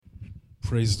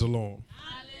Praise the Lord.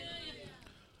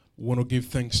 We want to give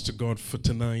thanks to God for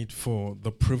tonight, for the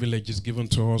privilege is given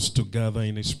to us to gather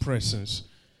in His presence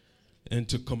and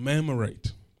to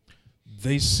commemorate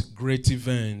this great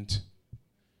event,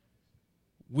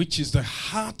 which is the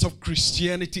heart of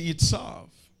Christianity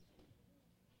itself.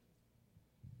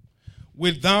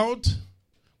 Without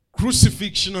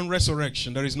crucifixion and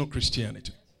resurrection, there is no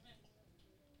Christianity.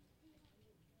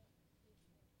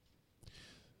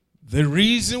 The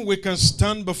reason we can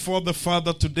stand before the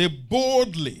Father today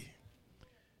boldly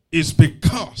is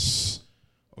because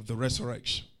of the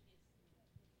resurrection.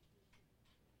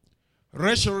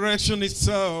 Resurrection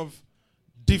itself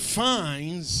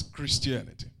defines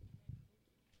Christianity.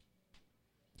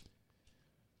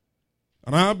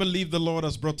 And I believe the Lord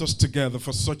has brought us together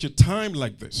for such a time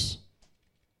like this,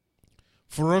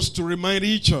 for us to remind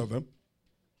each other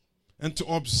and to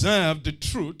observe the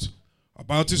truth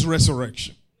about His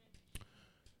resurrection.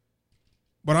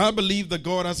 But I believe that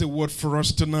God has a word for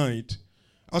us tonight.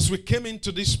 As we came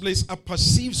into this place, I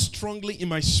perceive strongly in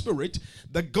my spirit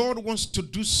that God wants to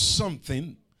do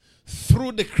something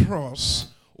through the cross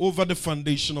over the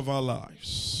foundation of our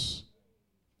lives.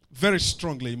 Very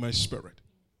strongly in my spirit.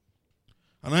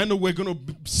 And I know we're going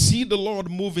to see the Lord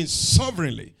moving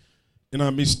sovereignly in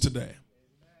our midst today.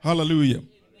 Hallelujah. Amen.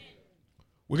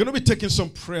 We're going to be taking some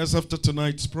prayers after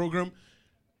tonight's program.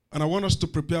 And I want us to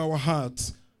prepare our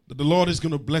hearts that the Lord is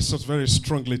going to bless us very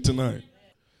strongly tonight. Amen.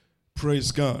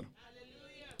 Praise God.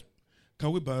 Hallelujah.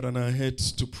 Can we bow down our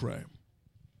heads to pray?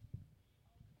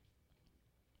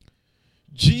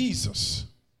 Jesus,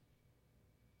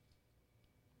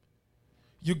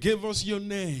 you gave us your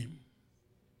name,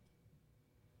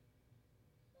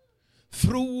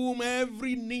 through whom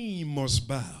every knee must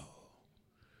bow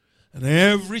and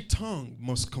every tongue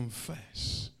must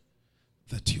confess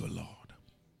that you are Lord,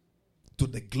 to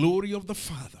the glory of the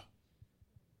Father.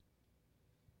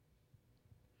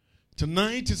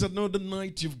 Tonight is another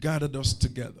night you've gathered us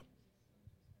together.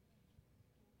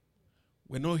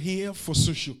 We're not here for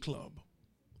social club.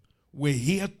 We're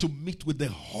here to meet with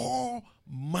the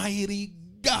Almighty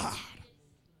God,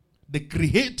 the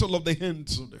creator of the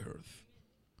ends of the earth.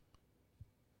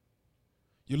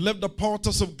 You left the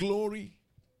portals of glory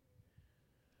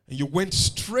and you went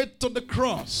straight to the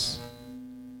cross.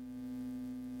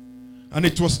 And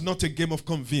it was not a game of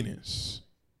convenience.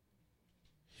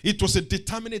 It was a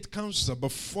determinate counsel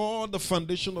before the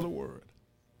foundation of the world.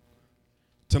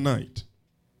 Tonight,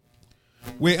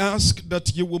 we ask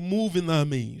that you will move in our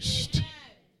midst.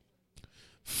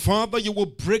 Father, you will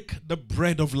break the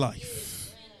bread of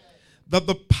life. That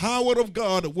the power of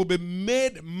God will be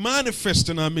made manifest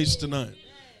in our midst tonight.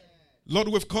 Lord,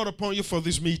 we've called upon you for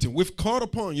this meeting. We've called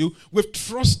upon you. We've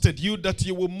trusted you that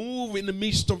you will move in the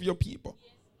midst of your people.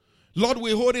 Lord,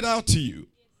 we hold it out to you.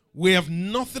 We have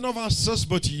nothing of ourselves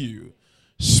but you.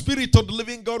 Spirit of the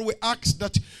living God, we ask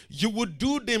that you would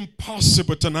do the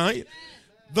impossible tonight.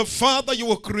 The Father, you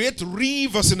will create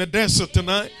rivers in the desert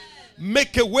tonight.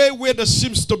 Make a way where there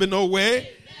seems to be no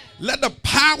way. Let the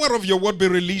power of your word be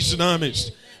released in our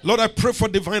midst. Lord, I pray for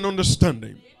divine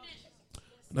understanding.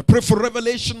 And I pray for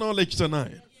revelation knowledge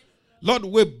tonight. Lord,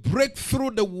 we break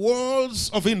through the walls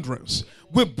of hindrance.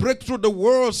 We break through the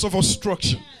walls of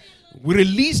obstruction. We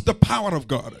release the power of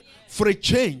God for a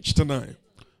change tonight.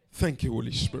 Thank you,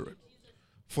 Holy Spirit.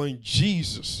 For in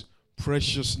Jesus'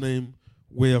 precious name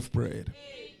we have prayed.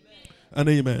 And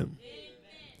amen.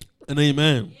 And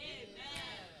amen.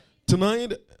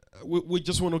 Tonight, we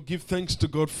just want to give thanks to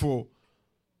God for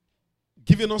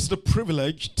giving us the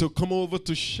privilege to come over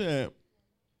to share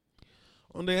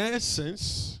on the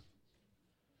essence,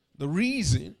 the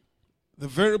reason, the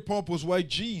very purpose why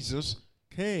Jesus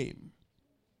came.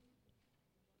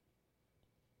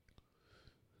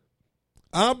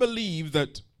 I believe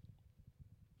that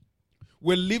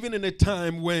we're living in a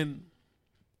time when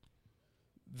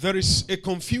there is a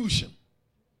confusion.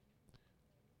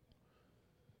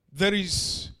 There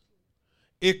is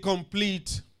a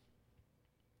complete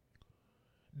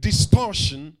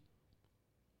distortion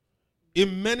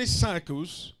in many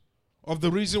circles of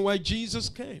the reason why Jesus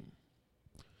came.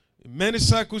 In many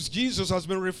circles, Jesus has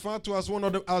been referred to as one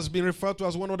of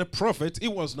the prophets. It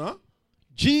was not.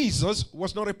 Jesus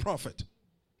was not a prophet.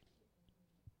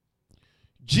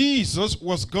 Jesus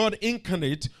was God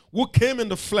incarnate who came in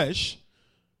the flesh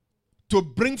to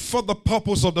bring forth the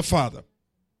purpose of the Father.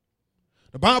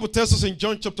 The Bible tells us in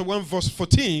John chapter 1 verse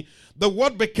 14, the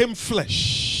Word became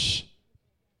flesh.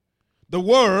 The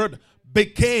Word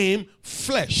became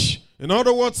flesh. In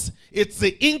other words, it's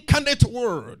the incarnate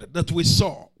Word that we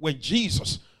saw when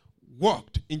Jesus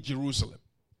walked in Jerusalem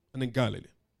and in Galilee.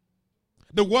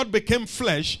 The Word became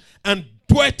flesh and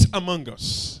dwelt among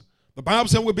us. The Bible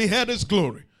says we beheld his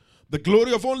glory, the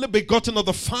glory of only begotten of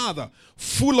the Father,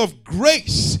 full of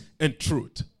grace and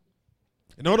truth.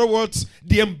 In other words,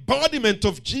 the embodiment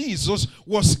of Jesus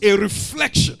was a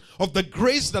reflection of the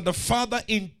grace that the Father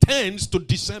intends to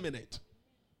disseminate.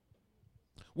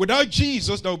 Without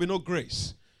Jesus, there will be no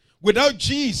grace. Without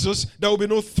Jesus, there will be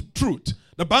no truth.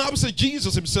 The Bible says,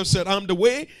 Jesus himself said, I am the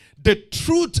way, the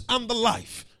truth, and the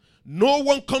life. No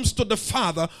one comes to the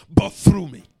Father but through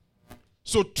me.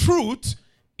 So truth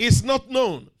is not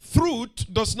known.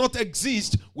 Truth does not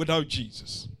exist without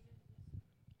Jesus.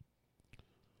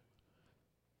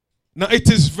 Now,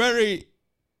 it is very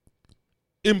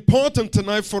important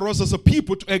tonight for us as a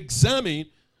people to examine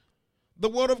the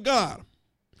Word of God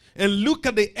and look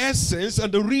at the essence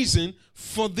and the reason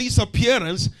for this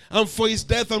appearance and for his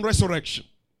death and resurrection.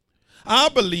 I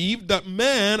believe that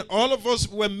man, all of us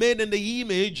were made in the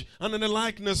image and in the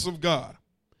likeness of God.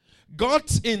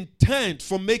 God's intent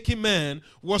for making man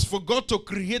was for God to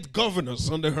create governors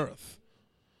on the earth.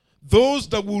 Those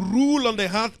that will rule on the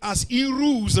earth as he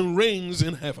rules and reigns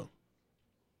in heaven.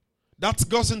 That's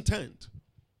God's intent.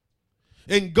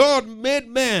 And God made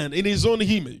man in his own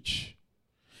image.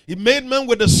 He made man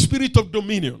with the spirit of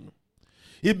dominion.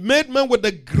 He made man with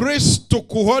the grace to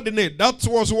coordinate. That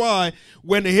was why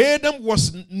when Adam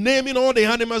was naming all the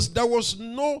animals, there was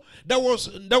no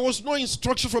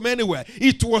instruction from anywhere.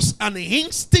 It was an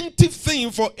instinctive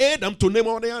thing for Adam to name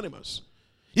all the animals.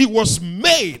 He was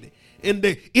made in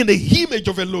the image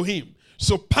of Elohim.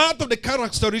 So part of the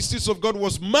characteristics of God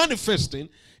was manifesting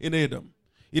in Adam.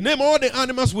 He named all the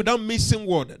animals without missing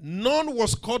word. None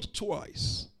was caught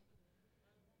twice.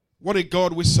 What a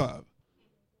God we serve.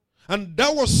 And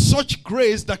that was such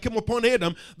grace that came upon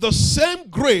Adam. The same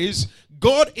grace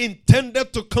God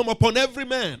intended to come upon every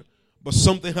man. But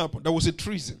something happened. There was a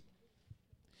treason.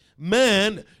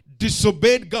 Man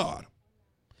disobeyed God.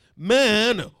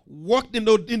 Man walked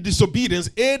in disobedience.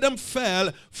 Adam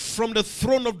fell from the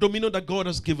throne of dominion that God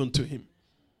has given to him.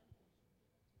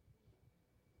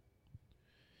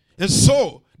 And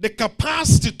so, the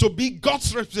capacity to be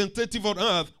God's representative on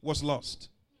earth was lost.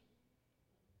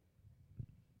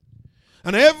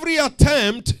 And every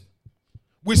attempt,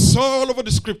 we saw all over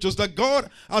the scriptures that God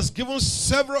has given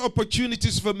several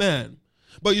opportunities for man.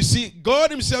 But you see,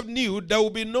 God himself knew there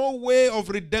would be no way of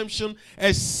redemption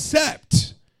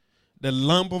except the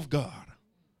Lamb of God,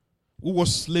 who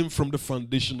was slain from the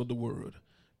foundation of the world,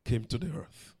 came to the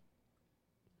earth.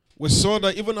 We saw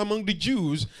that even among the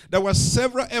Jews, there were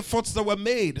several efforts that were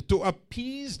made to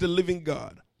appease the living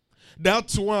God.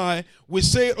 That's why we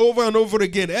say over and over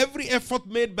again, every effort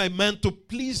made by man to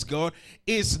please God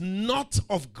is not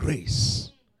of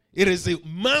grace. It is a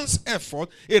man's effort,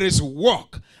 it is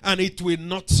work, and it will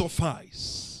not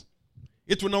suffice.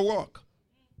 It will not work.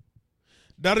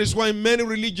 That is why many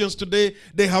religions today,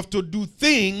 they have to do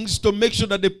things to make sure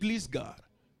that they please God.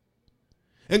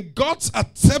 And God's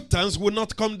acceptance will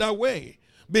not come that way.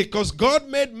 Because God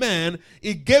made man,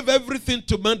 he gave everything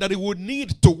to man that he would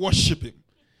need to worship him.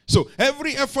 So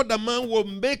every effort that man will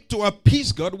make to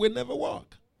appease God will never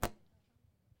work.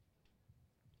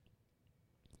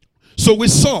 So we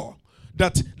saw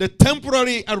that the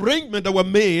temporary arrangement that were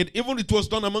made, even it was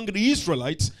done among the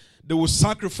Israelites, they will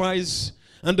sacrifice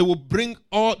and they will bring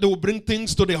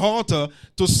things to the altar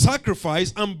to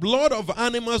sacrifice, and blood of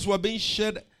animals were being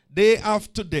shed day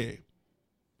after day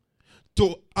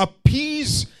to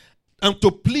appease and to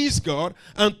please God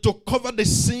and to cover the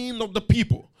sin of the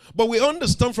people. But we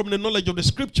understand from the knowledge of the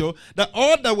scripture that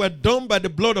all that were done by the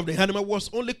blood of the animal was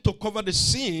only to cover the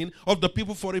sin of the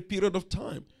people for a period of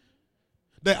time.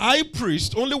 The high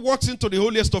priest only walks into the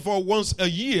holiest of all once a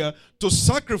year to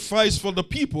sacrifice for the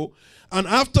people. And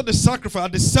after the sacrifice,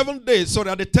 at the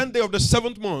 10th day of the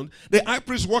 7th month, the high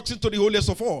priest walks into the holiest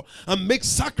of all and makes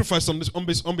sacrifice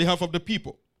on behalf of the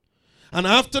people. And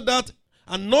after that,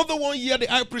 another 1 year, the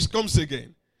high priest comes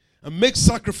again and makes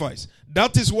sacrifice.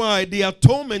 That is why the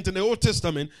atonement in the Old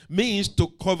Testament means to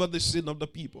cover the sin of the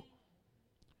people.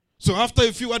 So after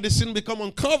a few years, the sin become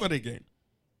uncovered again.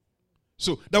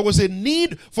 So there was a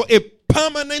need for a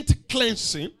permanent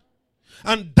cleansing,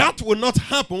 and that will not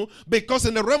happen because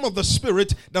in the realm of the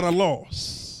spirit there are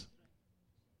laws.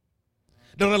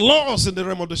 There are laws in the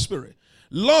realm of the spirit.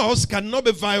 Laws cannot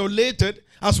be violated.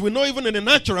 As we know, even in the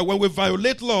natural, when we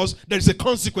violate laws, there is a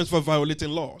consequence for violating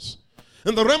laws.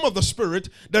 In the realm of the spirit,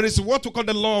 there is what we call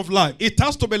the law of life. It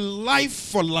has to be life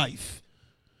for life.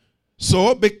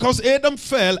 So because Adam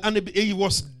fell and he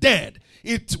was dead,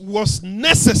 it was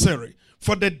necessary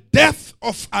for the death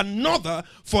of another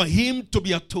for him to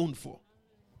be atoned for.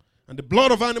 And the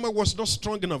blood of animal was not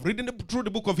strong enough. Reading through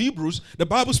the book of Hebrews, the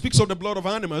Bible speaks of the blood of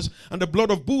animals and the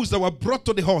blood of bulls that were brought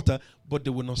to the altar, but they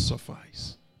will not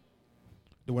suffice.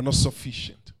 They were not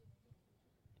sufficient.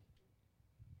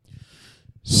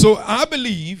 So I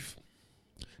believe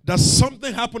that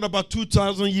something happened about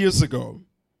 2,000 years ago.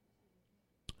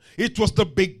 It was the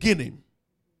beginning.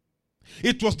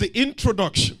 It was the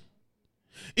introduction.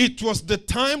 It was the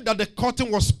time that the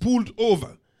curtain was pulled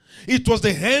over. It was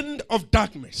the hand of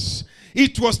darkness.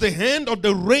 It was the hand of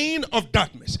the reign of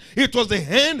darkness. It was the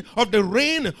hand of the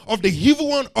reign of the evil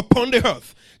one upon the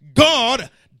earth. God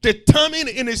determined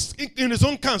in his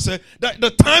own counsel that the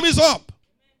time is up.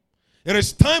 It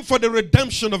is time for the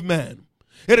redemption of man.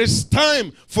 It is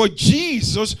time for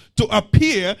Jesus to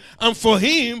appear and for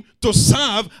him to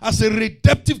serve as a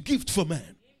redemptive gift for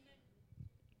man.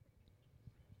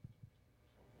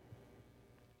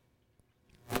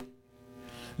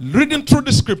 Reading through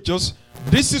the scriptures,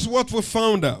 this is what we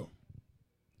found out.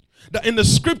 That in the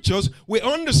scriptures, we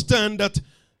understand that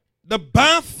the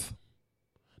birth,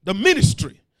 the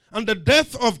ministry, and the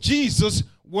death of Jesus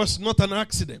was not an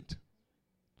accident.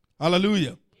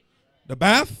 Hallelujah. The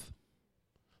birth,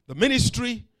 the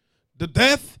ministry, the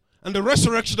death, and the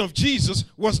resurrection of Jesus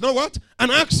was not what? An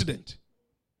accident.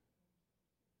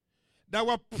 There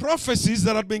were prophecies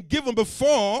that had been given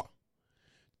before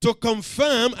to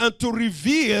confirm and to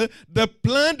reveal the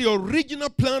plan, the original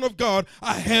plan of God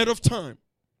ahead of time.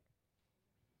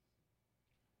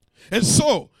 And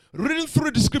so, reading through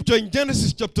the scripture in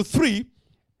Genesis chapter 3,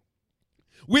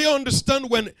 we understand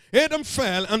when Adam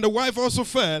fell and the wife also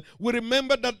fell, we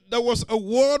remember that there was a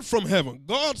word from heaven.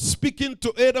 God speaking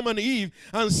to Adam and Eve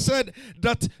and said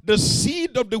that the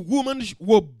seed of the woman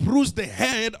will bruise the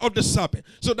head of the serpent.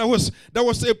 So there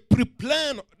was a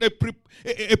pre-plan,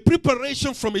 a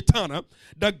preparation from eternal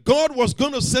that God was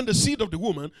going to send the seed of the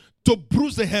woman to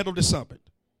bruise the head of the serpent.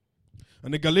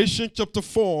 And in Galatians chapter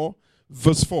 4,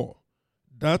 verse 4,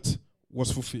 that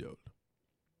was fulfilled.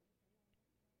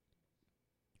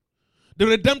 The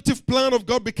redemptive plan of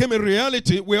God became a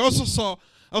reality. We also saw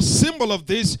a symbol of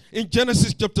this in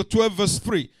Genesis chapter 12, verse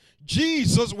 3.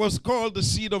 Jesus was called the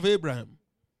seed of Abraham.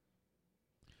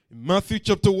 In Matthew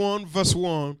chapter 1, verse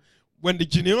 1, when the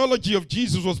genealogy of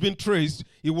Jesus was being traced,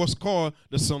 he was called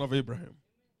the son of Abraham.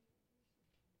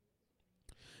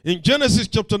 In Genesis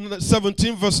chapter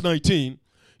 17, verse 19,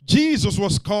 Jesus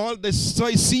was called the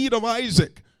seed of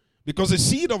Isaac because the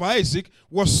seed of Isaac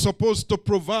was supposed to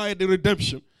provide the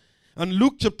redemption. And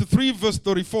Luke chapter 3 verse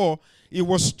 34, he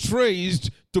was traced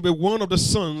to be one of the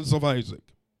sons of Isaac.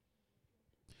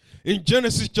 In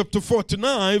Genesis chapter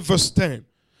 49 verse 10,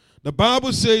 the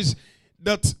Bible says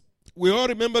that, we all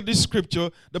remember this scripture,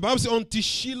 the Bible says, until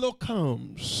Shiloh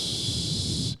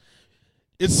comes.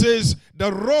 It says,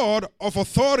 the rod of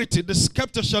authority, the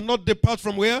scepter shall not depart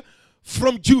from where?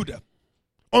 From Judah.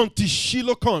 Until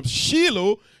Shiloh comes.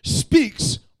 Shiloh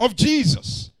speaks of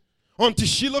Jesus. Until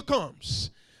Shiloh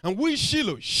comes. And who is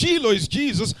Shiloh? Shiloh is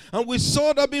Jesus, and we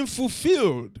saw that being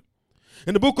fulfilled.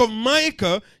 In the book of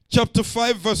Micah, chapter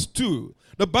 5, verse 2,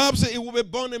 the Bible says it will be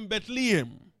born in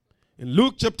Bethlehem. In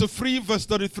Luke chapter 3, verse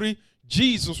 33,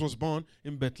 Jesus was born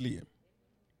in Bethlehem.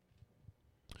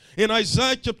 In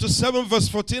Isaiah chapter 7, verse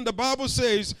 14, the Bible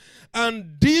says,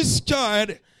 and this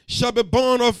child shall be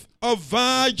born of a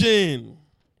virgin.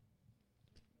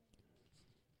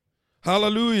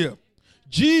 Hallelujah.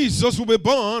 Jesus will be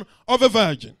born of a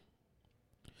virgin.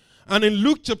 And in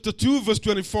Luke chapter 2 verse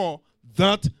 24,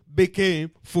 that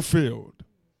became fulfilled.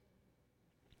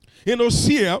 In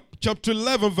Hosea chapter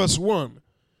 11 verse 1,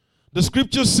 the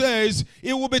scripture says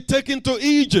it will be taken to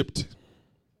Egypt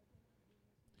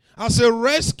as a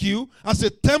rescue, as a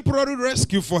temporary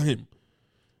rescue for him.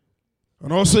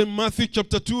 And also in Matthew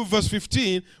chapter 2 verse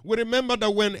 15, we remember that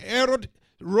when Herod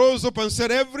rose up and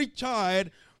said every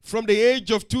child from the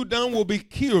age of 2 down will be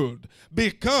killed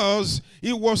because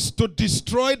he was to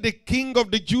destroy the king of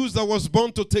the Jews that was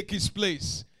born to take his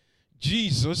place.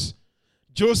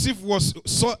 Joseph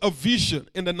saw a vision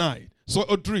in the night, saw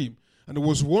a dream, and it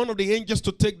was one of the angels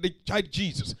to take the child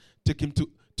Jesus, take him to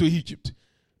Egypt.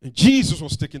 And Jesus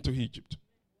was taken to Egypt.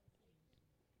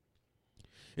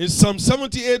 In Psalm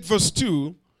 78 verse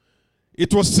 2,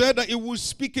 it was said that he would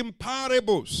speak in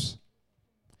parables.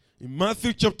 In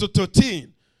Matthew chapter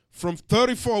 13, from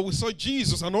 34, we saw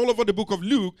Jesus, and all over the book of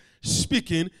Luke,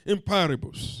 speaking in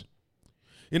parables.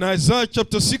 In Isaiah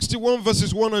chapter 61,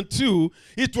 verses 1 and 2,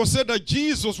 it was said that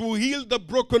Jesus will heal the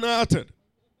brokenhearted.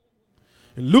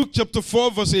 In Luke chapter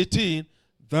 4, verse 18,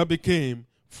 that became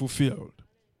fulfilled.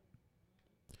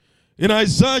 In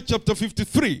Isaiah chapter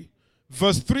 53,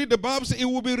 verse 3, the Bible says it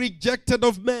will be rejected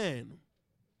of man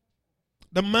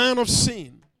the man of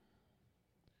sin.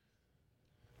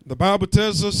 The Bible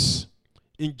tells us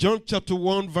in John chapter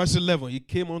 1 verse 11, he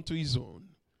came unto his own,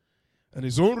 and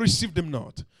his own received him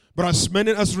not. But as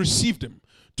many as received him,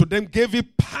 to them gave he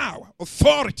power,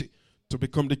 authority, to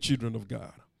become the children of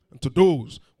God, and to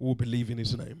those who will believe in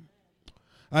his name.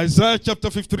 Isaiah chapter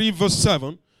 53 verse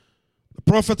 7, the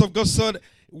prophet of God said,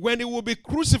 when he will be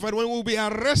crucified, when he will be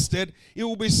arrested, he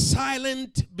will be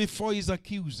silent before his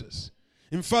accusers.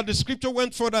 In fact, the scripture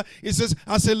went further. It says,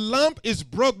 as a lamb is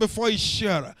brought before his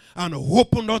shearer, and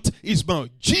open not his mouth.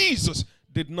 Jesus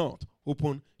did not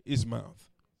open his mouth.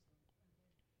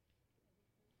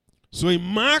 So in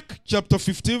Mark chapter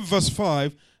 15 verse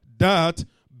 5, that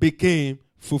became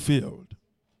fulfilled.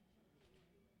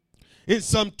 In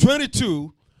Psalm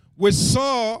 22, we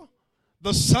saw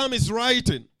the psalmist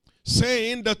writing,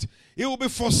 saying that he will be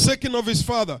forsaken of his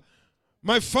father.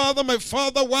 My father,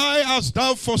 why hast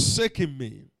thou forsaken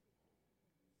me?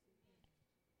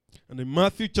 And in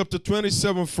Matthew chapter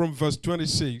 27 from verse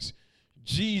 26,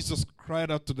 Jesus cried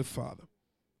out to the Father,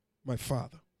 my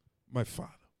Father, why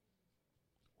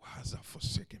hast thou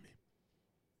forsaken me?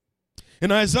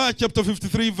 In Isaiah chapter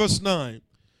 53 verse 9,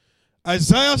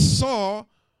 Isaiah saw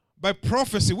by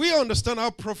prophecy. We understand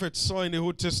how prophets saw in the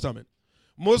Old Testament.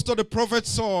 Most of the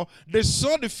prophets they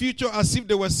saw the future as if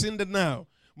they were seeing it now.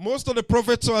 Most of the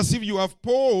prophets saw as if you have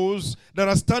poles that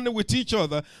are standing with each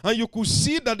other, and you could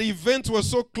see that the events were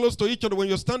so close to each other. When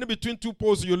you're standing between two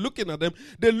poles, you're looking at them.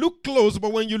 They look close,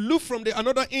 but when you look from the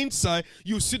another inside,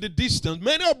 you see the distance.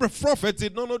 Many of the prophets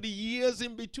did not know the years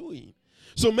in between.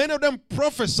 So many of them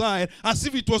prophesied as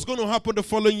if it was going to happen the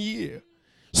following year.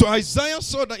 So Isaiah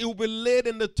saw that it would be laid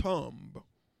in the tomb.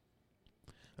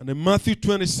 And in Matthew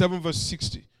 27 verse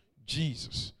 60,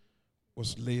 Jesus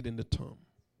was laid in the tomb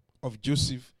of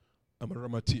Joseph of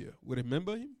Arimathea. We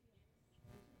remember him?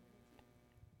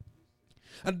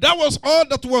 And that was all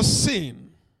that was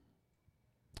seen.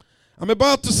 I'm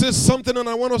about to say something, and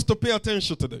I want us to pay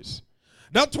attention to this.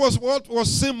 That was what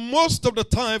was seen most of the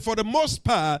time, for the most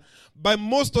part, by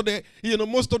most of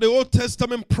the Old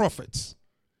Testament prophets.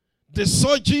 They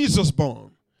saw Jesus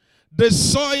born. They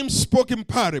saw him spoke in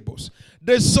parables.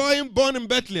 They saw him born in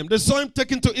Bethlehem. They saw him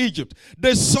taken to Egypt.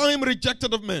 They saw him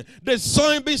rejected of men. They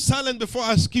saw him being silent before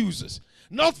accusers.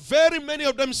 Not very many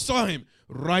of them saw him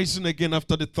rising again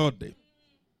after the third day.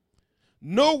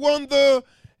 No wonder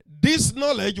this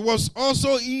knowledge was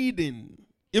also hidden,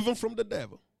 even from the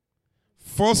devil.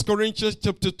 1 Corinthians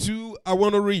chapter 2, I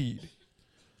want to read.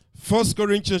 1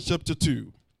 Corinthians chapter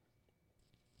 2.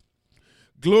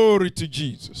 Glory to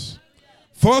Jesus.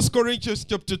 1 Corinthians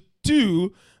chapter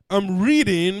 2, I'm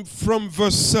reading from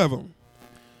verse 7.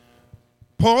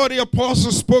 Paul the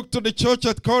apostle spoke to the church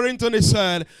at Corinth, and he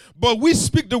said, but we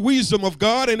speak the wisdom of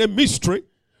God in a mystery,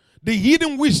 the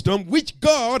hidden wisdom which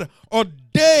God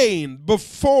ordained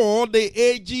before the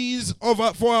ages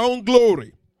for our own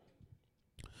glory.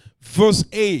 Verse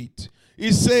 8,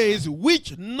 it says,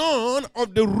 which none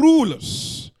of the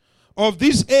rulers of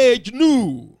this age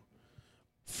knew,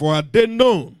 for had they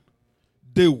known,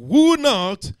 they would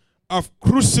not have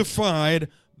crucified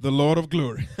the Lord of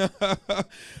glory.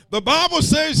 The Bible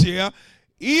says here,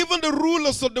 even the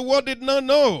rulers of the world did not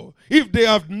know. If they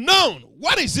have known,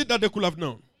 what is it that they could have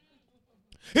known?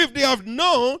 If they have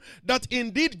known that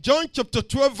indeed John chapter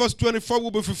 12 verse 24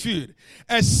 will be fulfilled,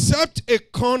 except a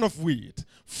corn of wheat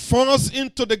falls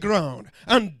into the ground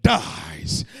and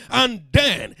dies, and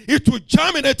then it will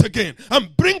germinate again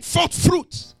and bring forth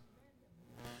fruit.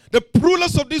 The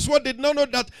rulers of this world did not know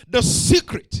that the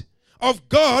secret of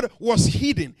God was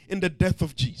hidden in the death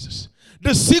of Jesus.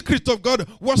 The secret of God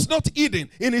was not hidden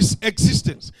in his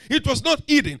existence. It was not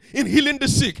hidden in healing the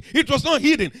sick. It was not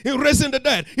hidden in raising the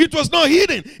dead. It was not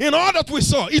hidden in all that we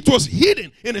saw. It was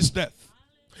hidden in his death.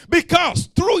 Because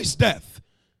through his death,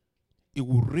 he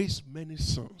will raise many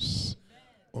sons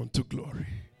unto glory.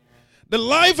 The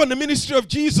life and the ministry of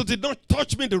Jesus did not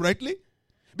touch me directly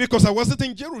because I wasn't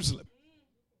in Jerusalem.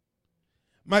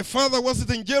 My father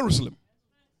wasn't in Jerusalem.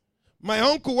 My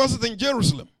uncle wasn't in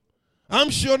Jerusalem. I'm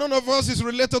sure none of us is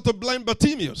related to blind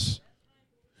Bartimaeus.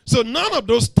 So none of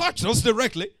those touched us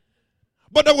directly.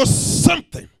 But there was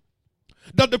something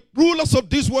that the rulers of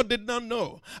this world did not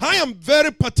know. I am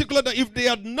very particular that if they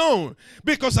had known,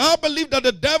 because I believe that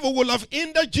the devil will have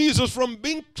hindered Jesus from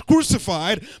being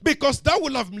crucified, because that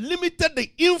will have limited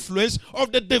the influence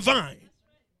of the divine.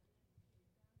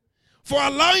 For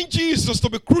allowing Jesus to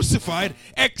be crucified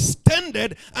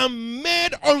extended and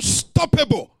made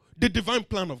unstoppable the divine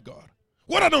plan of God.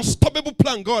 What an unstoppable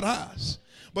plan God has.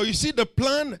 But you see, the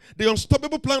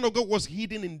unstoppable plan of God was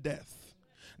hidden in death.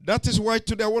 That is why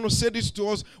today I want to say this to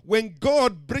us. When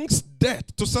God brings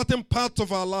death to certain parts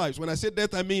of our lives, when I say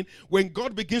death, I mean when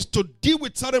God begins to deal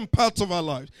with certain parts of our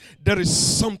lives, there is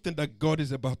something that God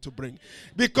is about to bring.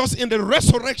 Because in the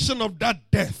resurrection of that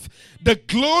death, the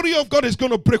glory of God is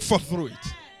going to break forth through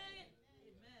it.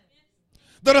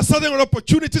 There are certain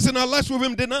opportunities in our lives we've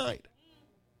been denied.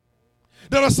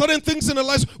 There are certain things in our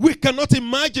lives we cannot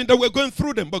imagine that we're going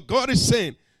through them. But God is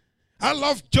saying, I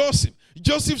love Joseph.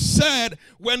 Joseph said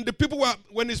when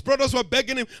his brothers were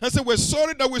begging him and said, we're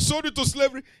sorry that we sold you to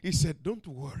slavery. He said, don't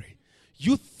worry.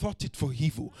 You thought it for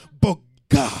evil, but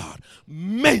God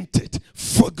meant it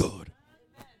for good.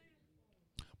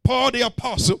 Paul the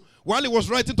apostle, while he was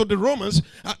writing to the Romans,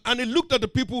 and he looked at the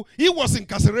people, he was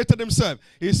incarcerated himself.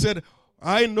 He said,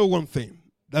 I know one thing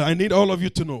that I need all of you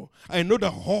to know. I know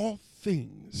that all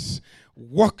things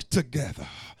work together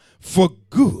for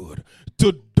good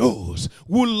to those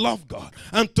who love God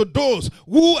and to those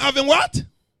who have in what?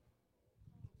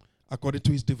 According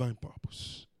to his divine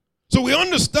purpose. So we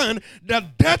understand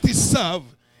that death itself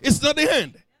is not the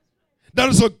end. There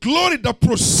is a glory that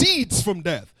proceeds from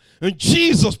death. And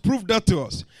Jesus proved that to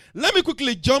us. Let me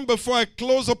quickly jump before I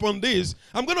close up on this.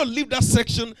 I'm going to leave that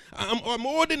section. I'm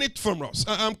holding it from us.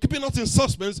 I'm keeping us in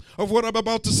suspense of what I'm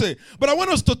about to say. But I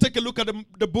want us to take a look at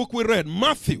the book we read,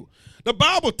 Matthew. The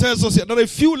Bible tells us here that a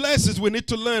few lessons we need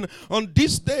to learn on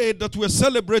this day that we're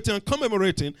celebrating and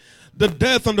commemorating the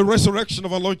death and the resurrection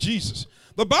of our Lord Jesus.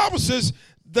 The Bible says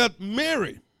that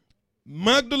Mary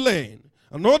Magdalene,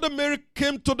 another Mary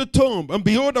came to the tomb, and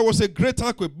behold, there was a great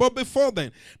earthquake. But before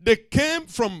then, they came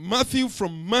from Matthew,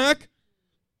 from Mark,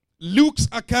 Luke's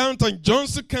account, and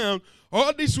John's account.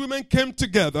 All these women came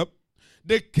together.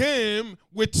 They came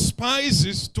with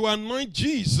spices to anoint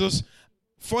Jesus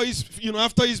for his,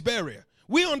 after his burial.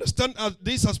 We understand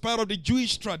this as part of the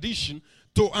Jewish tradition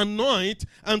to anoint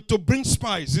and to bring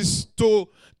spices to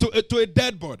a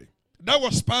dead body. That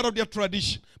was part of their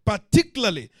tradition,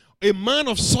 particularly a man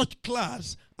of such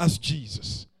class as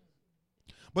Jesus.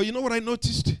 But you know what I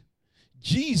noticed?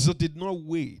 Jesus did not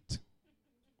wait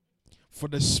for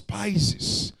the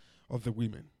spices of the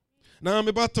women. Now I'm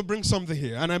about to bring something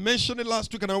here. And I mentioned it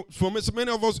last week, and for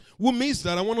many of us who missed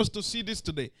that, I want us to see this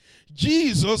today.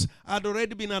 Jesus had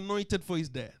already been anointed for his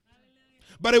death.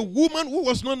 But a woman who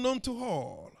was not known to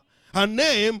all. Her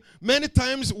name many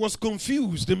times was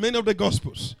confused in many of the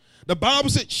Gospels. The Bible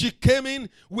said she came in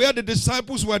where the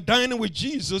disciples were dining with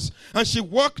Jesus, and she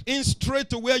walked in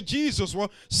straight to where Jesus was,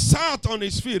 sat on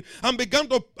his feet, and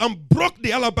broke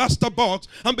the alabaster box,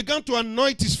 and began to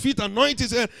anoint his feet, anoint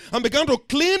his head, and began to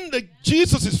clean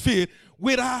Jesus' feet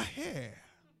with her hair.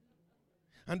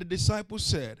 And the disciples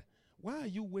said, why are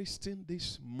you wasting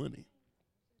this money?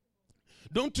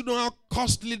 Don't you know how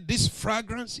costly this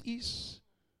fragrance is?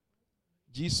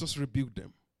 Jesus rebuked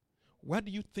them. Why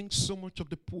do you think so much of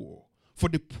the poor? For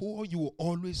the poor you will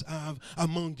always have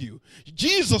among you.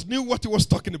 Jesus knew what he was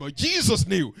talking about. Jesus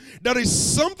knew there is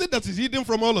something that is hidden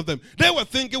from all of them. They were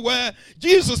thinking, well,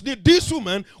 Jesus knew this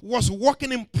woman was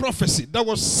walking in prophecy. There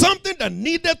was something that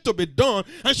needed to be done,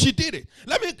 and she did it.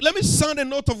 Let me sound a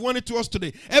note of warning to us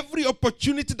today. Every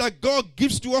opportunity that God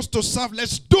gives to us to serve,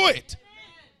 let's do it.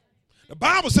 The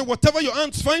Bible says whatever your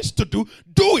hand finds to do,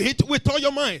 do it with all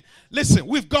your mind. Listen,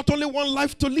 we've got only one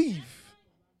life to live.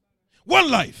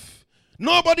 One life.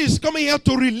 Nobody is coming here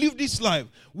to relive this life.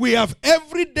 We have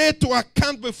every day to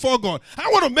account before God. I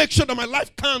want to make sure that my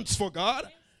life counts for God.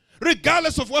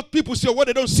 Regardless of what people see or what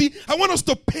they don't see, I want us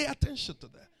to pay attention to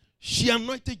that. She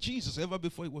anointed Jesus ever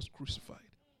before he was crucified.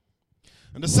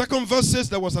 And the second verse says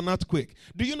there was an earthquake.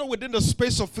 Do you know within the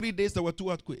space of 3 days there were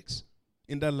 2 earthquakes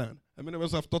in that land? How many of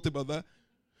us have thought about that?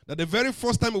 That the very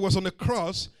first time it was on the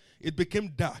cross, it became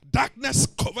dark. Darkness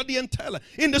covered the entire land.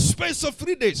 In the space of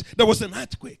 3 days, there was an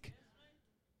earthquake.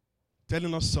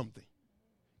 Telling us something.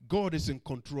 God is in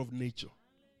control of nature.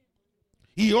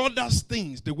 He orders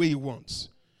things the way he wants.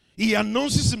 He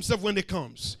announces himself when it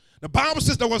comes. The Bible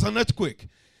says there was an earthquake.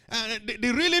 And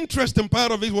the really interesting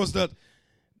part of it was that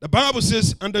the Bible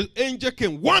says, and the angel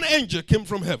came. One angel came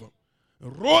from heaven.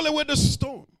 Roll away the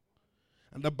stone.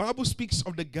 And the Bible speaks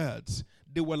of the gods.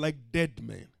 They were like dead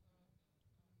men.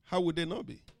 How would they not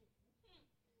be?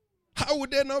 How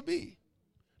would they not be?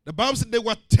 The Bible said they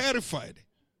were terrified.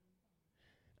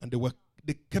 And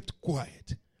they kept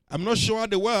quiet. I'm not sure how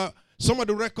they were. Some of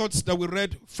the records that we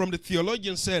read from the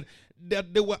theologians said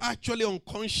that they were actually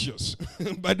unconscious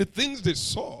by the things they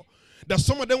saw. That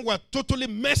some of them were totally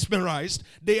mesmerized.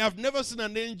 They have never seen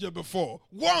an angel before.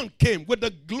 One came with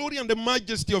the glory and the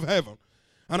majesty of heaven.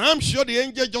 And I'm sure the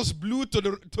angel just blew to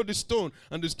the stone,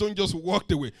 and the stone just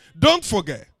walked away. Don't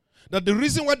forget that the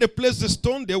reason why they placed the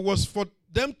stone there was for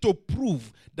them to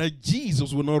prove that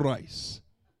Jesus will not rise.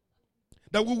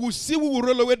 That we will see, we will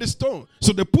roll away the stone.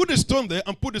 So they put the stone there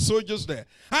and put the soldiers there.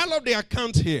 I love the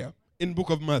account here in the book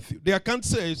of Matthew. The account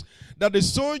says that the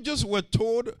soldiers were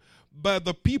told by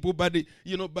the people, by the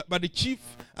chief,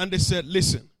 and they said,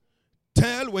 listen,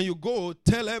 when you go,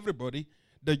 tell everybody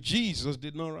that Jesus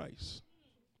did not rise.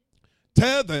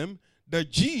 Tell them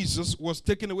that Jesus was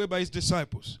taken away by his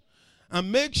disciples. And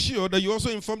make sure that you also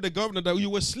inform the governor that you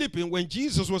were sleeping when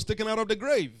Jesus was taken out of the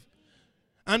grave.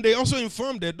 And they also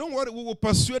informed them, don't worry, we will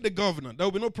persuade the governor. There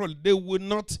will be no problem. They will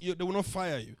not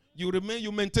fire you.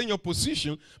 You maintain your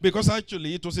position, because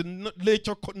actually it was in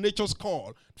nature's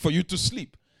call for you to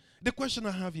sleep. The question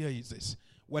I have here is this.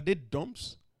 Were they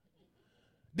dumps?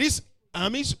 These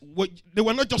armies, they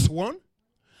were not just one.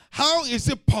 How is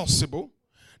it possible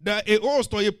that a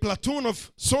host or a platoon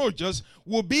of soldiers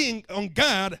will be on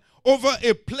guard over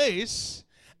a place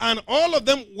and all of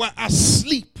them were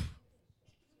asleep?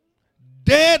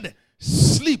 Dead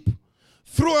sleep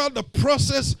throughout the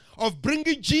process of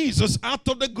bringing Jesus out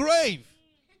of the grave.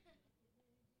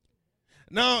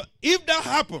 Now, if that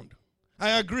happened, I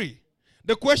agree.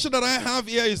 The question that I have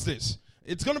here is this.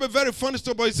 It's going to be very funny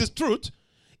story, but it's the truth.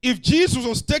 If Jesus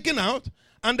was taken out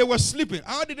and they were sleeping,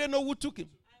 how did they know who took him?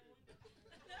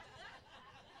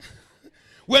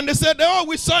 When they said, oh,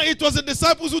 we saw it was the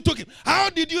disciples who took him. How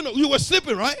did you know? You were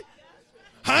sleeping, right?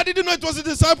 How did you know it was the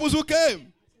disciples who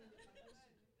came?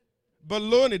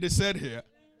 Baloney, they said here.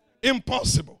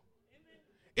 Impossible.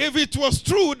 If it was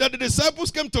true that the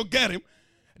disciples came to get him,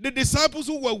 the disciples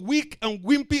who were weak and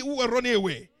wimpy, who were running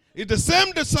away, it's the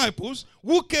same disciples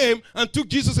who came and took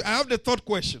Jesus. I have the third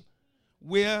question.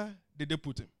 Where did they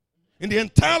put him? In the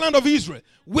entire land of Israel,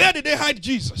 where did they hide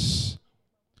Jesus?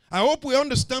 I hope we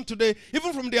understand today,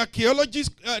 even from the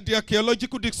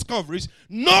archaeological discoveries,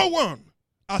 no one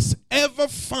has ever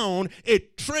found a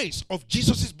trace of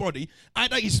Jesus' body,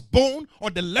 either his bone or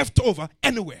the leftover,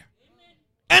 anywhere.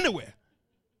 Anywhere.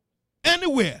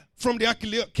 Anywhere. From the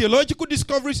archaeological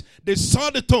discoveries, they saw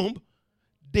the tomb.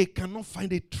 They cannot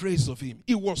find a trace of him.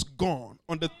 He was gone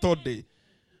on the third day.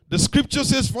 The scripture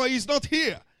says, for he is not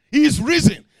here. He is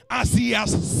risen, as he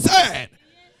has said.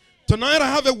 Tonight I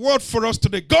have a word for us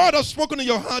today. God has spoken in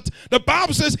your heart. The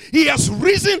Bible says he has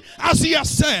risen as he has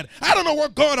said. I don't know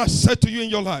what God has said to you in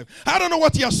your life. I don't know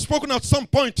what he has spoken at some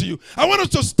point to you. I want us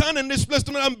to stand in this place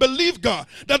tonight and believe God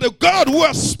that the God who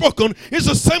has spoken is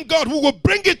the same God who will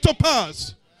bring it to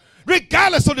pass,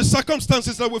 regardless of the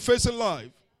circumstances that we face in life.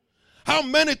 How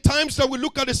many times that we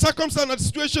look at the circumstance and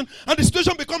the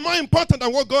situation become more important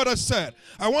than what God has said.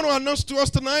 I want to announce to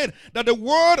us tonight that the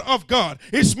word of God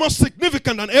is more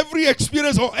significant than every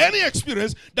experience or any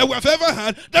experience that we have ever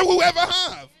had, that we will ever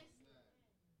have.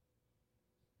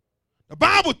 The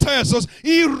Bible tells us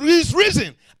he is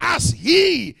risen as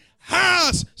he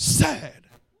has said.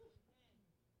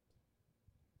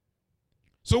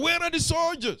 So where are the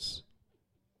soldiers?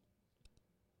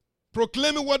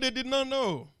 Proclaiming what they did not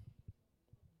know.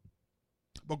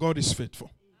 But God is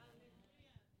faithful.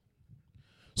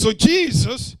 So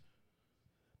Jesus,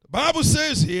 the Bible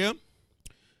says here,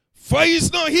 for he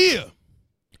is not here,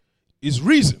 he's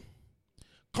risen.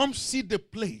 Come see the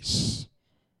place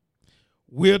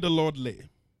where the Lord lay.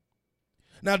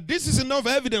 Now this is enough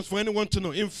evidence for anyone to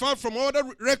know. In fact, from all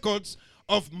the records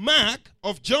of Mark,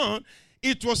 of John,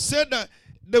 it was said that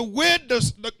the way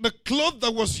the cloth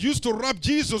that was used to wrap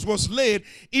Jesus was laid,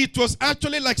 it was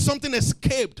actually like something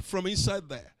escaped from inside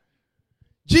there.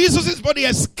 Jesus' body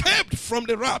escaped from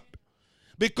the wrap,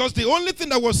 because the only thing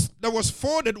that was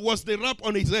folded was the wrap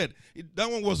on his head.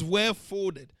 That one was well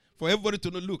folded for everybody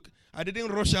to know. Look, I didn't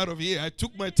rush out of here. I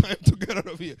took my time to get out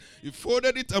of here. You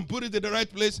folded it and put it in the right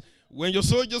place. When your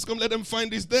soldiers come, let them find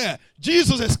this there.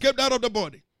 Jesus escaped out of the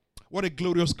body. What a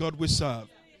glorious God we serve.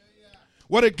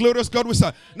 What a glorious God we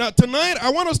serve. Now, tonight,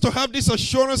 I want us to have this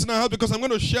assurance in our heart, because I'm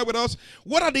going to share with us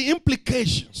what are the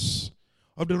implications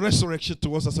of the resurrection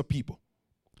to us as a people.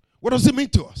 What does it mean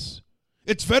to us?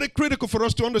 It's very critical for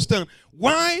us to understand,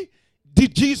 why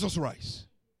did Jesus rise?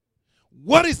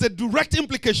 What is the direct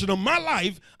implication of my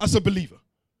life as a believer?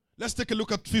 Let's take a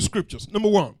look at a few scriptures. Number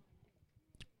one,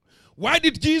 why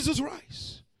did Jesus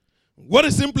rise? What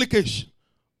is the implication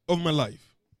of my life?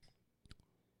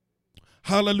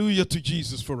 Hallelujah to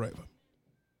Jesus forever.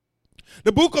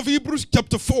 The book of Hebrews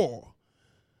chapter 4.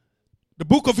 The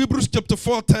book of Hebrews chapter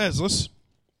 4 tells us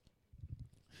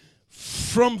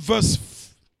from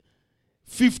verse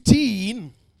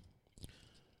 15,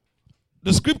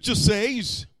 the scripture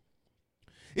says,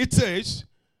 it says,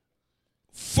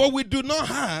 for we do not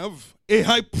have a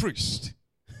high priest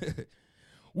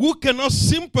who cannot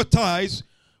sympathize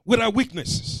with our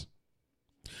weaknesses,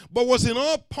 but was in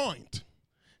all point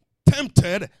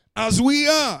tempted as we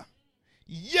are,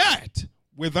 yet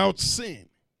without sin.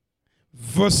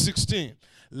 Verse 16.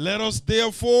 Let us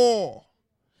therefore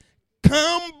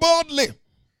come boldly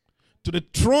to the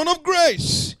throne of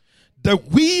grace, that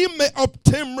we may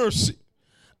obtain mercy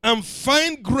and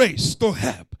find grace to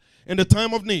help in the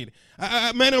time of need.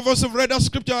 Many of us have read that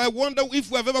scripture. I wonder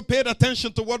if we have ever paid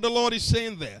attention to what the Lord is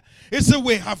saying there. It said,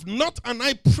 we have not an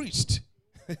high priest.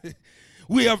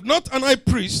 We have not an high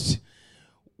priest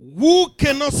who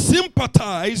cannot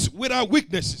sympathize with our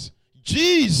weaknesses.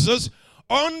 Jesus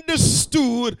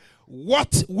understood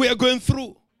what we are going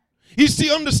through. He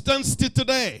still understands it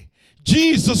today.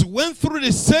 Jesus went through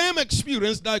the same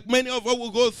experience that many of us will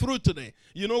go through today.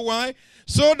 You know why?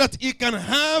 So that he can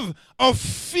have a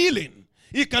feeling.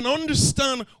 He can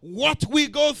understand what we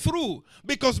go through.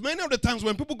 Because many of the times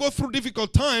when people go through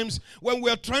difficult times, when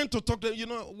we are trying to talk to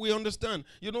them, we understand.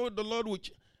 The Lord,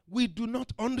 which we do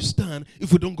not understand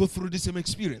if we don't go through the same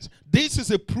experience. This is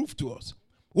a proof to us.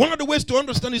 One of the ways to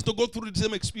understand is to go through the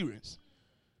same experience.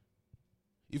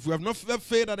 If you have not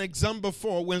failed an exam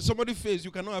before, when somebody fails,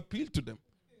 you cannot appeal to them.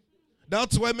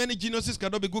 That's why many geniuses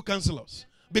cannot be good counselors,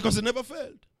 because they never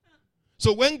failed.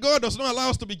 So when God does not allow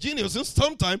us to be geniuses,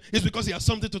 sometimes it's because he has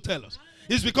something to tell us.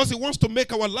 It's because he wants to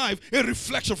make our life a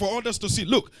reflection for others to see.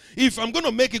 Look, if I'm going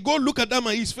to make it, go look at that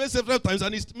man. He's failed several times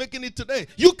and he's making it today.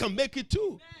 You can make it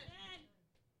too.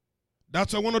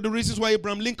 That's why one of the reasons why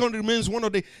Abraham Lincoln remains one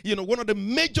of the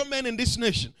major men in this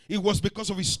nation. It was because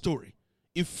of his story.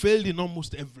 He failed in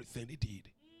almost everything he did.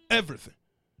 Everything.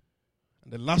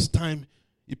 And the last time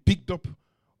he picked up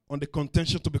on the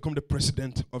contention to become the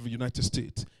president of the United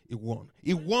States, he won.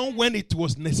 He won when it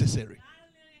was necessary.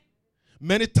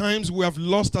 Many times we have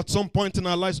lost at some point in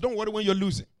our lives. Don't worry when you're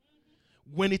losing.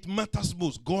 When it matters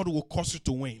most, God will cause you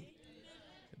to win.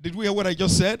 Did we hear what I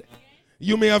just said?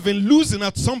 You may have been losing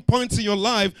at some points in your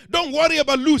life. Don't worry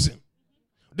about losing.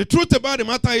 The truth about the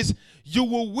matter is you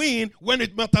will win when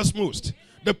it matters most.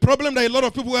 The problem that a lot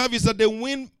of people have is that they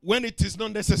win when it is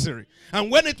not necessary.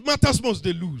 And when it matters most,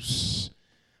 they lose.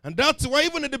 And that's why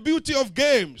even in the beauty of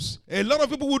games, a lot of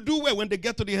people will do well when they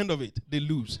get to the end of it. They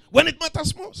lose when it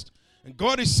matters most. And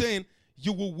God is saying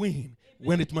you will win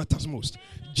when it matters most.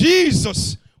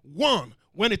 Jesus won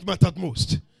when it mattered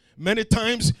most. Many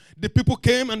times the people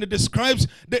came and the scribes,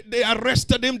 they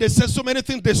arrested him. They said so many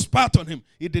things. They spat on him.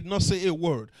 He did not say a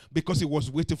word because he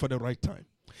was waiting for the right time.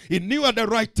 He knew at the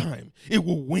right time he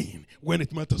will win when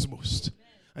it matters most.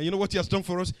 And you know what he has done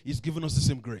for us? He's given us the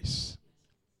same grace.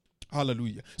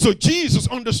 Hallelujah. So Jesus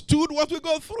understood what we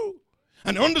go through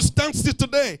and understands it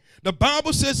today. The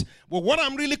Bible says, well, what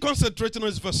I'm really concentrating on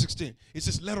is verse 16. It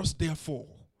says, let us therefore.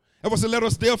 Everyone say, let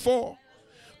us therefore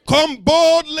come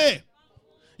boldly.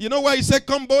 You know why he said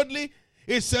come boldly?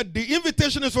 He said the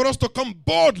invitation is for us to come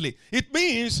boldly. It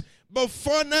means, but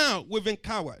for now, we've been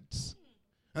cowards.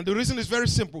 And the reason is very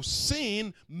simple.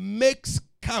 Sin makes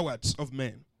cowards of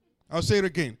men. I'll say it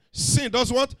again. Sin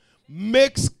does what?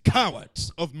 Makes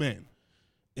cowards of men.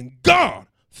 And God,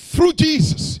 through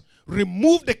Jesus,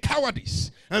 removed the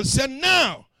cowardice and said,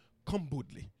 now, come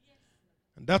boldly.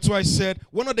 And that's why I said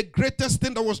one of the greatest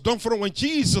things that was done for us when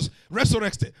Jesus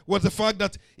resurrected was the fact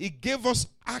that he gave us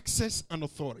access and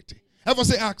authority. Ever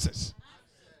say access?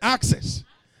 Access.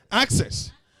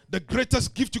 Access. The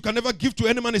greatest gift you can ever give to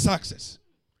any man is access.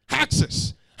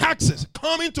 Access. Access.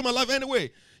 Come into my life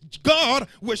anyway. God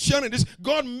was sharing this.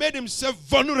 God made himself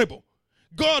vulnerable.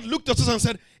 God looked at us and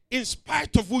said, in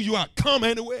spite of who you are, come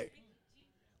anyway.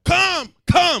 Come,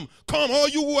 all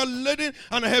you who are laden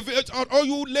and heavy, all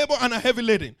you who labor and are heavy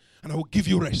laden, and I will give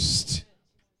you rest.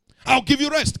 I'll give you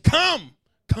rest. Come.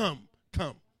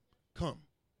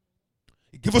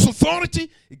 He gave us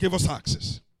authority. He gave us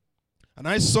access. And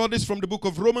I saw this from the book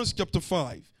of Romans chapter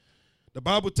 5. The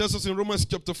Bible tells us in Romans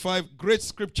chapter 5, great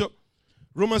scripture,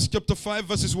 Romans chapter 5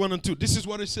 verses 1 and 2. This is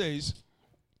what it says.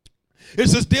 It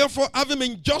says, therefore, having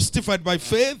been justified by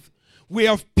faith, we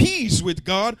have peace with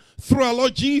God through our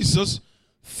Lord Jesus,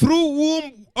 through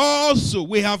whom also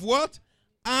we have what?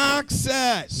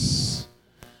 Access.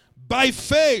 By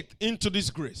faith into this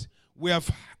grace. We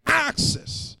have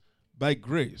access by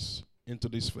grace into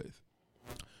this faith.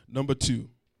 Number 2.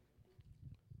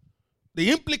 The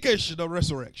implication of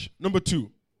resurrection. Number 2.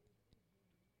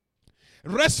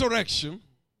 Resurrection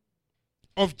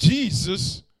of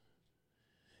Jesus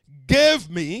gave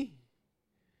me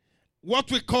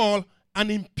what we call an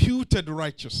imputed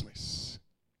righteousness.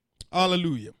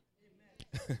 Hallelujah.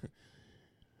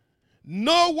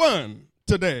 No one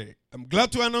today, I'm glad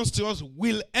to announce to us,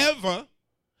 will ever,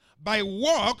 by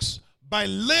works, by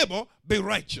labor, be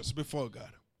righteous before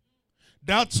God.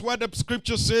 That's why the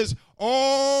scripture says,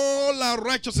 all our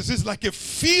righteousness is like a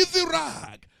filthy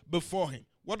rag before him.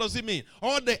 What does it mean?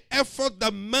 All the effort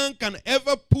that man can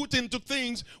ever put into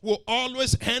things will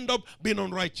always end up being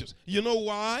unrighteous. You know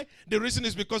why? The reason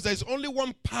is because there's only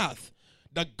one path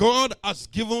that God has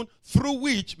given through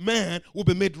which man will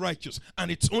be made righteous.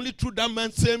 And it's only through that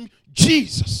man's name,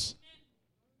 Jesus.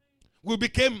 We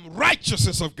became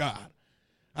righteousness of God.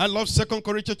 I love 2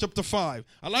 Corinthians chapter 5.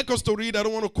 I like us to read. I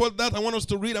don't want to quote that. I want us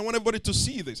to read. I want everybody to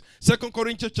see this. 2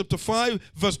 Corinthians chapter 5,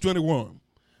 verse 21.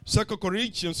 2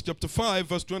 Corinthians chapter 5,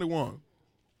 verse 21.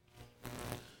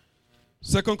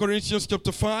 2 Corinthians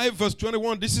chapter 5, verse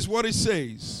 21. This is what it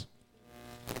says.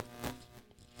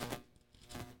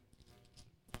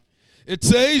 It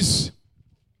says,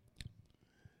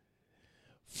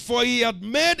 for he had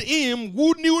made him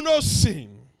who knew no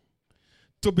sin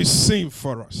to be sin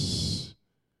for us,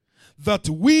 that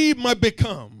we might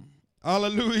become,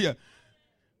 hallelujah.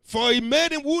 For he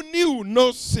made him who knew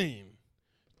no sin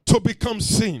to become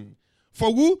sin.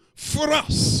 For who? For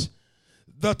us,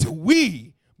 that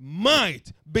we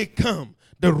might become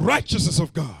the righteousness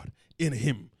of God in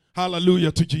him.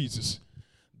 Hallelujah to Jesus.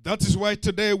 That is why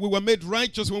today we were made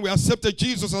righteous when we accepted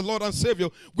Jesus as Lord and Savior.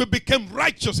 We became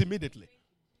righteous immediately.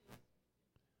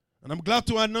 And I'm glad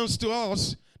to announce to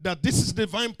us that this is the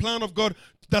divine plan of God,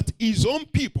 that his own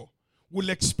people will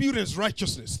experience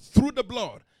righteousness through the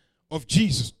blood of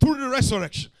Jesus, through the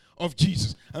resurrection of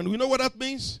Jesus. And we know what that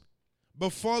means?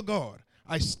 Before God,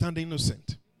 I stand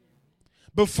innocent.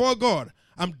 Before God,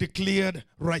 I'm declared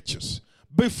righteous.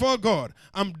 Before God,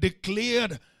 I'm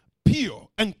declared pure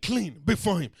and clean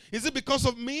before him. Is it because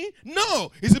of me?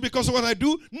 No. Is it because of what I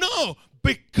do? No.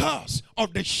 Because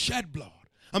of the shed blood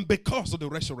and because of the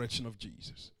resurrection of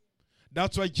Jesus.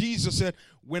 That's why Jesus said,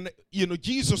 when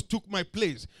Jesus took my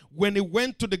place. When he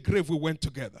went to the grave, we went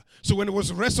together. So when he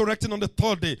was resurrecting on the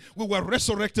third day, we were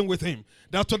resurrecting with him.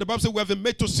 That's what the Bible says, we have been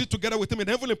made to sit together with him in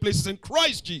heavenly places in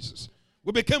Christ Jesus.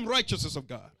 We became righteousness of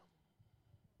God.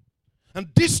 And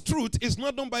this truth is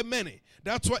not done by many.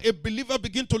 That's why a believer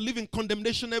begins to live in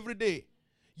condemnation every day.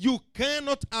 You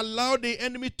cannot allow the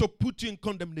enemy to put you in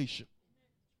condemnation.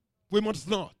 We must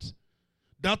not.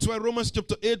 That's why Romans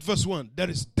chapter 8 verse 1. There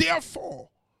is therefore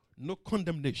no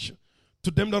condemnation to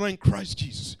them that are in Christ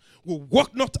Jesus, who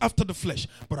walk not after the flesh,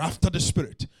 but after the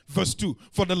Spirit. Verse 2.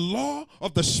 For the law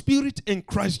of the Spirit in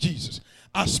Christ Jesus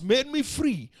has made me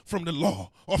free from the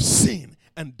law of sin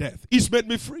and death. He's made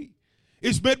me free.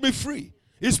 He's made me free.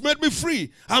 He's made me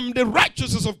free. I'm the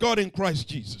righteousness of God in Christ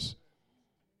Jesus.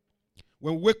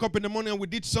 When we wake up in the morning and we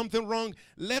did something wrong,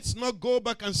 let's not go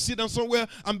back and sit down somewhere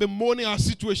and bemoaning our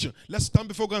situation. Let's stand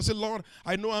before God and say, Lord,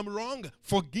 I know I'm wrong.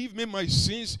 Forgive me my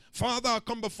sins. Father, I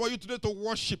come before you today to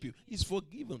worship you. He's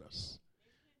forgiven us.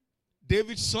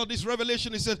 David saw this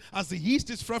revelation. He said, as the east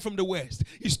is far from the west,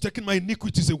 he's taken my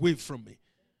iniquities away from me.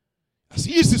 As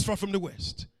the east is far from the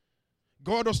west.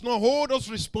 God does not hold us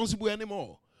responsible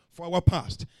anymore for our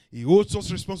past. He holds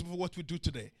us responsible for what we do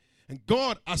today. And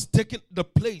God has taken the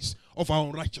place of our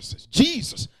unrighteousness.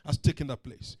 Jesus has taken that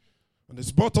place. And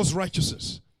it's brought us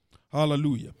righteousness.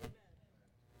 Hallelujah.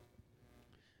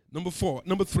 Number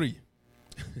 3.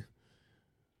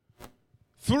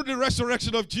 Through the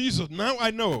resurrection of Jesus, now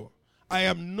I know I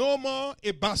am no more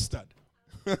a bastard.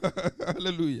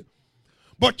 Hallelujah.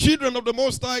 But children of the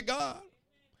Most High God.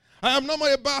 I am no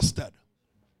more a bastard.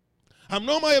 I'm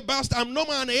no more a bastard. I'm no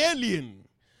more an alien.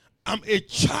 I'm a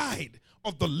child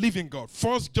of the living God.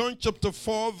 1 John chapter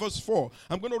 4 verse 4.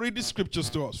 I'm going to read these scriptures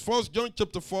to us. 1 John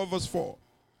chapter 4 verse 4.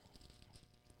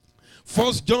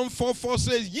 1 John 4:4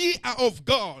 says, ye are of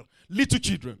God, little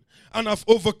children, and have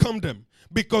overcome them,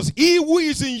 because he who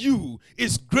is in you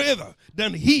is greater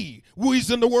than he who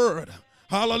is in the world.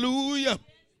 Hallelujah.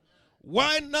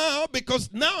 Why now? Because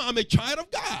now I'm a child of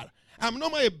God. I'm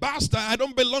no more a bastard. I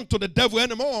don't belong to the devil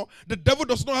anymore. The devil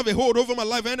does not have a hold over my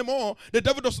life anymore. The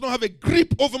devil does not have a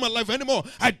grip over my life anymore.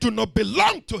 I do not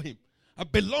belong to him. I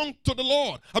belong to the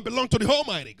Lord. I belong to the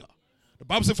Almighty God. The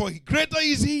Bible says, for greater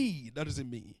is he that is in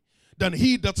me than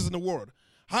he that is in the world.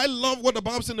 I love what the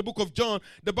Bible says in the book of John.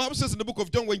 The Bible says in the book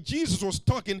of John, when Jesus was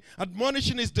talking,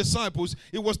 admonishing his disciples,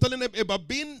 he was telling them about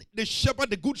being the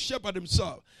shepherd, the good shepherd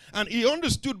himself. And he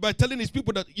understood by telling his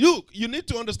people that, you need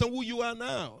to understand who you are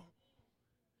now.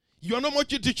 You are not much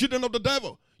the children of the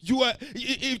devil. You are,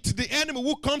 it's the enemy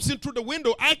who comes in through the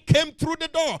window. I came through the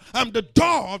door. I'm the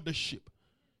door of the sheep.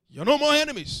 You're no more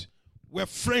enemies. We're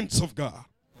friends of God.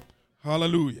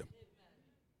 Hallelujah.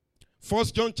 1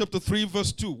 John chapter 3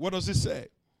 verse 2. What does it say?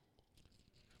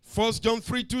 1 John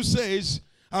 3:2 says,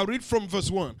 I'll read from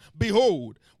verse 1.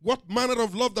 Behold, what manner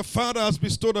of love the Father has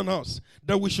bestowed on us,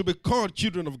 that we should be called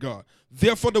children of God.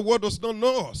 Therefore the world does not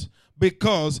know us,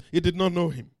 because it did not know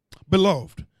him.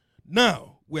 Beloved,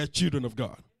 now we are children of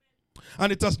God.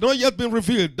 And it has not yet been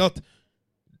revealed that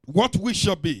what we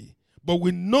shall be. But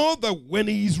we know that when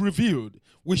he is revealed,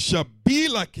 we shall be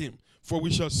like him, for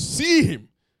we shall see him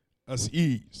as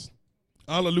he is.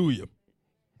 Hallelujah.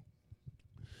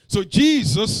 So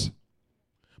Jesus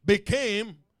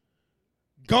became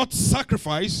God's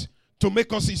sacrifice to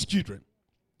make us his children.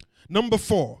 Number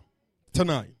 4,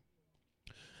 tonight.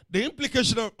 The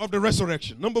implication of the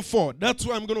resurrection. Number 4, that's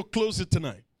why I'm going to close it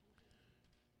tonight.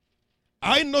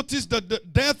 I noticed that the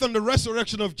death and the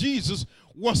resurrection of Jesus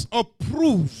was a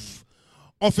proof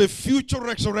of a future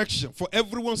resurrection for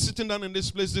everyone sitting down in this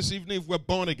place this evening if we're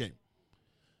born again.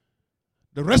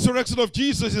 The resurrection of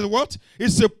Jesus is what?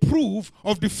 It's a proof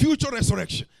of the future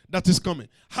resurrection that is coming.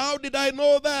 How did I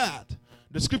know that?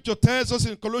 The scripture tells us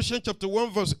in Colossians chapter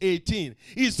 1 verse 18.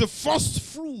 It's the first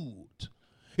fruit.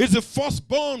 It's the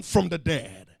firstborn from the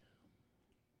dead.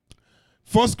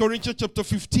 1 Corinthians chapter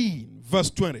 15 verse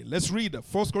 20. Let's read that.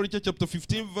 1 Corinthians chapter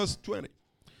 15 verse 20.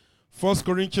 1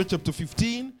 Corinthians chapter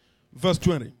 15 verse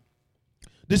 20.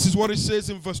 This is what it says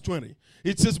in verse 20.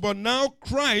 It says, but now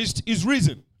Christ is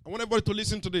risen. I want everybody to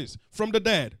listen to this. From the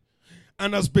dead.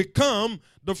 And has become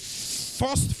the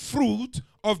first fruit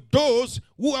of those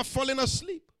who are fallen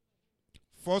asleep.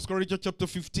 1 Corinthians chapter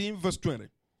 15 verse 20.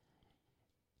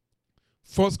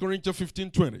 1 Corinthians 15,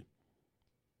 20.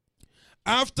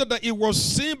 After that it was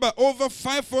seen by over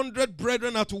 500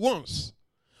 brethren at once,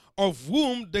 of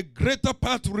whom the greater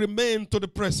part remain to the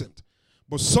present,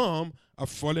 but some are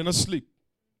fallen asleep.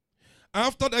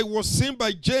 After that it was seen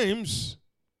by James.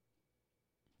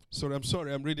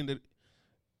 I'm reading the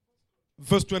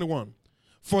verse 21.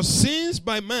 For since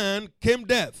by man came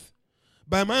death,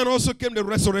 by man also came the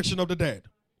resurrection of the dead.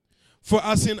 For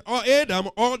as in Adam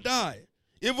all die,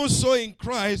 even so in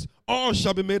Christ all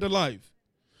shall be made alive.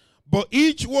 But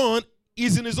each one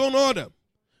is in his own order.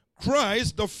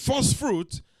 Christ the first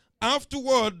fruit,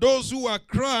 afterward those who are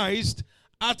Christ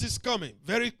at his coming.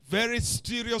 Very, very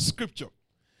serious scripture.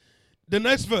 The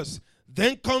next verse.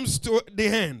 Then comes to the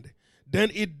end.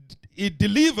 Then it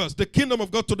delivers the kingdom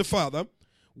of God to the Father,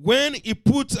 when he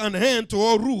puts an end to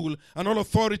all rule and all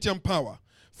authority and power.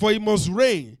 For he must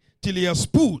reign till he has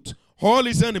put all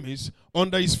his enemies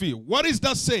under his feet. What is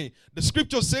that saying? The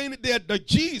scripture saying there that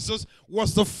Jesus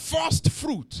was the first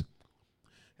fruit.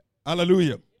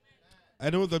 Hallelujah. I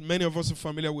know that many of us are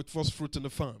familiar with first fruit in the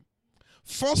farm.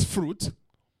 First fruit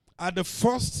are the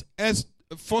first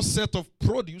set of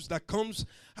produce that comes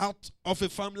out of a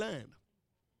farmland.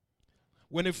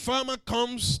 When a farmer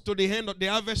comes to the end of the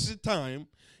harvesting time,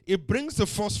 it brings the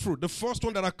first fruit, the first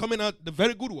one that are coming out, the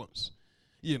very good ones,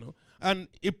 and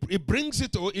it brings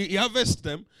it, or he harvests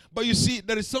them. But you see,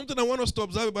 there is something I want us to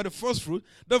observe about the first fruit.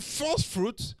 The first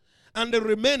fruit and the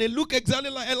remaining look exactly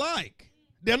alike.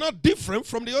 They're not different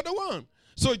from the other one.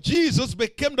 So Jesus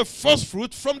became the first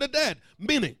fruit from the dead.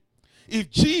 Meaning, if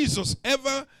Jesus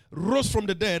ever rose from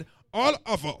the dead, all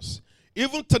of us,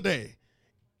 even today,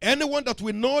 anyone that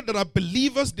we know that are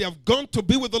believers, they have gone to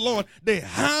be with the Lord, they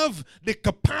have the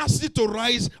capacity to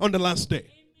rise on the last day.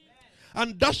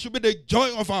 And that should be the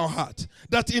joy of our heart,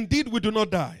 that indeed we do not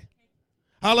die.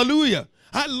 Hallelujah.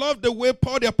 I love the way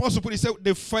Paul the apostle put it. He said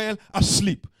they fell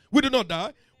asleep. We do not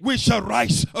die. We shall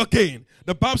rise again.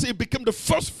 The Bible says it became the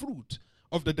first fruit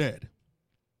of the dead.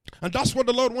 And that's what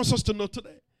the Lord wants us to know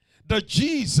today. That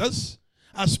Jesus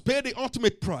has paid the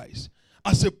ultimate price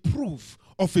as a proof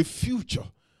of a future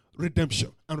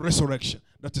redemption and resurrection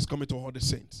that is coming to all the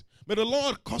saints. May the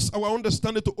Lord cause our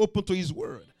understanding to open to his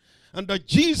word. And that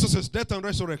Jesus' death and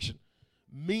resurrection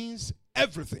means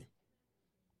everything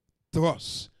to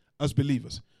us as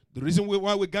believers. The reason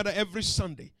why we gather every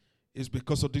Sunday is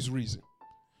because of this reason.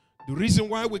 The reason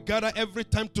why we gather every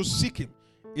time to seek him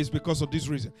is because of this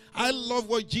reason. I love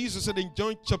what Jesus said in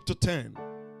John chapter 10.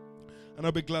 And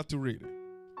I'll be glad to read it.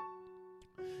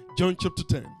 John chapter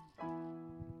 10.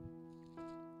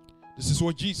 This is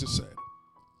what Jesus said.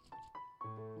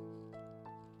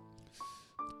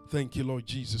 Thank you, Lord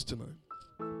Jesus, tonight.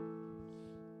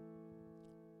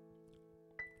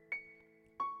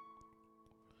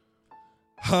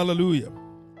 Hallelujah.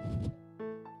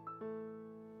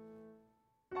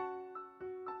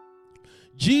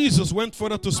 Jesus went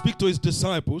further to speak to his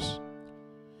disciples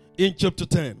in chapter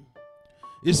 10.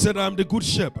 He said, I am the good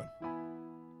shepherd.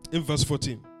 In verse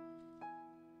 14.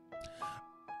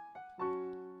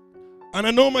 And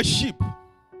I know my sheep,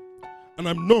 and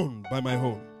I'm known by my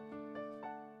own.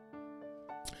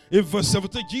 In verse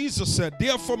 17, Jesus said,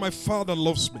 therefore my Father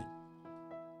loves me.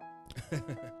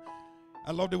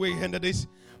 I love the way he ended this.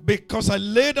 Because I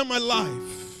laid down my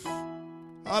life.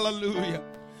 Hallelujah.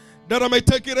 That I may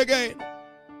take it again.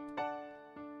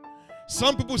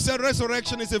 Some people say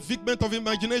resurrection is a figment of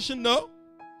imagination. No,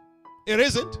 it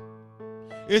isn't.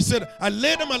 He said, I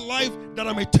laid down my life that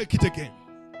I may take it again.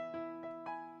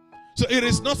 So it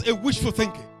is not a wishful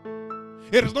thinking.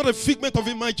 It is not a figment of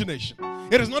imagination.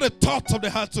 It is not a thought of the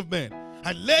hearts of men.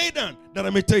 I lay down that I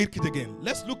may take it again.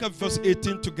 Let's look at verse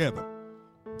 18 together.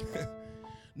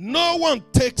 No one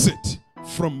takes it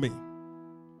from me,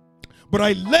 but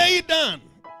I lay down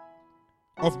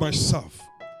of myself.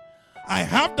 I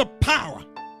have the power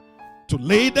to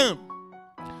lay down,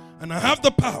 and I have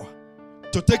the power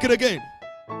to take it again.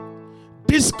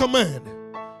 This command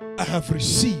I have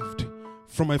received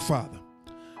from my Father.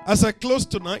 As I close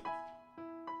tonight,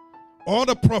 all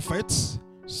the prophets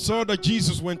saw that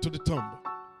Jesus went to the tomb,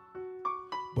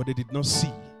 but they did not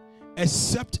see,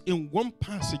 except in one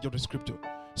passage of the scripture,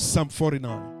 Psalm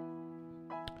 49.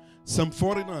 Psalm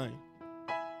 49.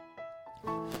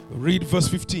 Read verse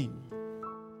 15.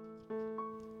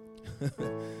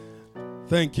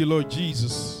 Thank you, Lord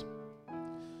Jesus.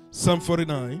 Psalm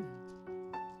 49,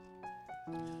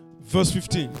 verse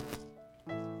 15.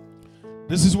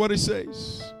 This is what it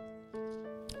says.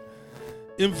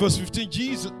 In verse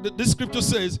 15, this scripture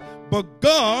says, but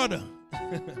God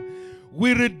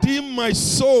will redeem my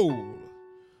soul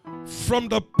from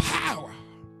the power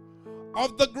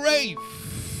of the grave,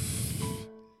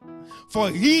 for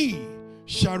he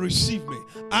shall receive me.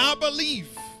 I believe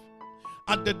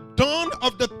at the dawn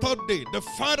of the third day, the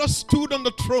Father stood on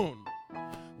the throne,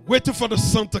 waiting for the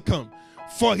Son to come.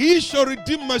 For he shall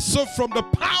redeem my soul from the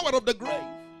power of the grave.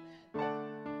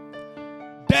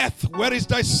 Death, where is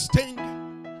thy sting?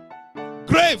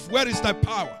 Grave, where is thy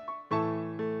power?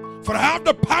 For I have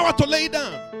the power to lay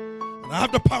down, and I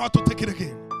have the power to take it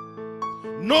again.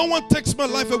 No one takes my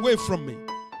life away from me.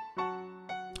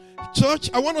 Church,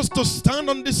 I want us to stand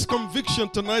on this conviction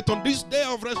tonight, on this day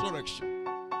of resurrection,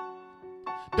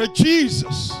 that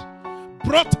Jesus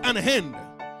brought an end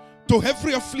to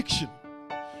every affliction.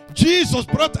 Jesus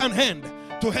brought an end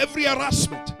to every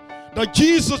harassment. That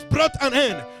Jesus brought an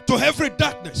end to every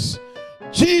darkness.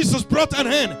 Jesus brought an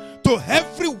end to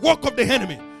every work of the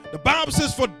enemy. The Bible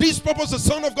says, for this purpose the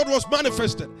Son of God was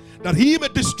manifested, that he may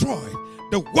destroy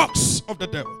the works of the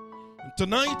devil. And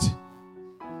tonight,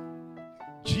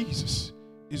 Jesus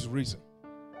is risen.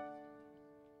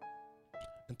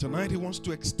 And tonight he wants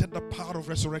to extend the power of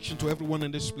resurrection to everyone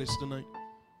in this place tonight.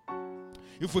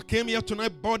 If we came here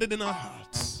tonight burdened in our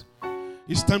hearts,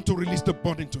 it's time to release the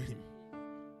burden to him.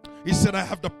 He said, I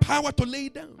have the power to lay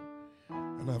down,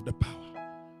 and I have the power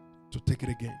to take it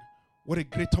again. What a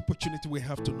great opportunity we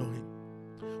have to know him.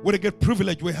 What a great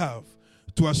privilege we have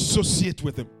to associate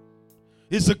with him.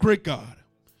 He's a great God.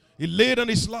 He laid on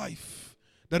his life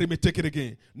that he may take it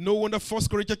again. No wonder 1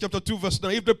 Corinthians chapter 2 verse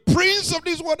 9, if the prince of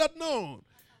this world had known,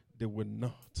 they would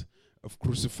not have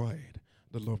crucified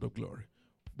the Lord of glory.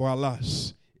 But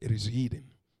alas, it is hidden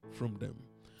from them.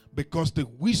 Because the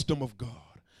wisdom of God,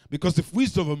 because the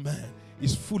wisdom of man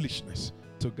is foolishness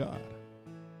to God.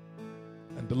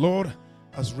 And the Lord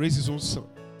has raised his own Son,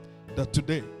 that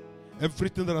today,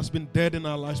 everything that has been dead in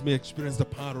our lives may experience the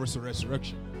power of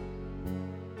resurrection.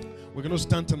 We're going to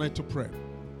stand tonight to pray.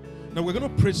 Now we're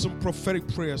going to pray some prophetic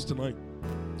prayers tonight.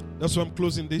 That's why I'm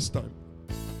closing this time.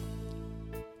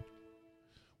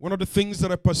 One of the things that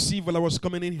I perceived while I was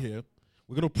coming in here,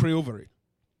 we're going to pray over it.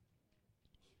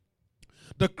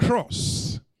 The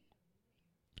cross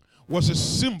was a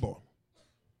symbol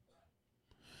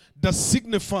that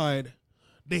signified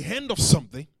the end of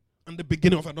something and the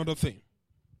beginning of another thing.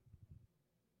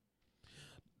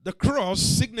 The cross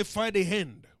signified the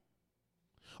end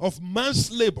of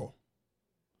man's labor,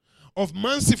 of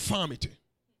man's infirmity.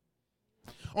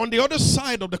 On the other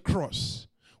side of the cross,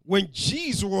 when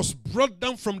Jesus was brought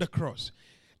down from the cross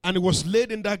and he was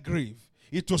laid in that grave,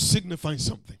 it was signifying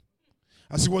something.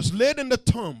 As he was laid in the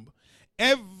tomb,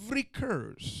 every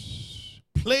curse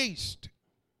placed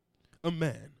a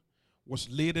man was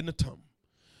laid in the tomb.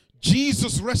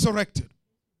 Jesus resurrected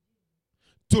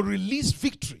to release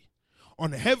victory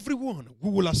on everyone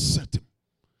who will accept him,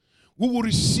 who will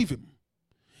receive him.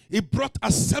 He brought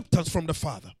acceptance from the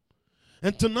Father.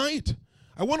 And tonight,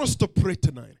 I want us to pray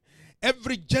tonight.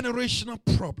 Every generational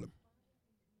problem,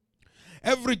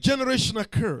 every generational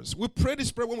curse. We prayed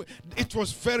this prayer. It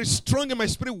was very strong in my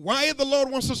spirit. Why the Lord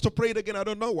wants us to pray it again, I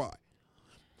don't know why.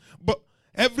 But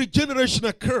every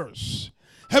generational curse,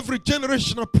 every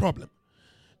generational problem.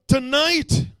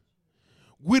 Tonight,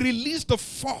 we release the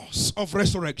force of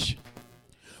resurrection.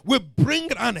 We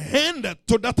bring an end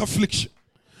to that affliction.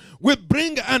 We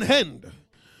bring an end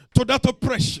to that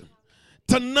oppression.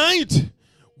 Tonight,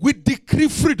 we decree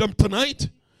freedom tonight.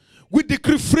 We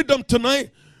decree freedom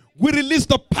tonight. We release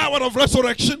the power of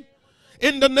resurrection.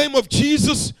 In the name of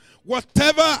Jesus,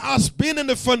 whatever has been in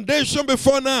the foundation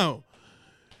before now,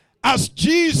 as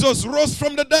Jesus rose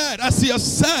from the dead, as he has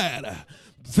said,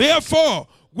 therefore,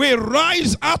 we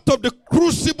rise out of the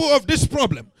crucible of this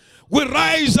problem. We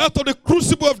rise out of the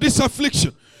crucible of this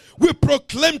affliction. We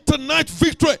proclaim tonight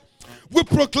victory. We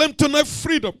proclaim tonight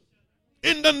freedom.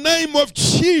 In the name of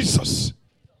Jesus.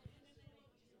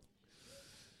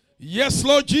 Yes,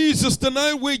 Lord Jesus,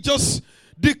 tonight we just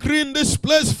decree in this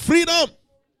place freedom.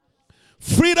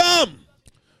 Freedom.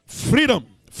 Freedom.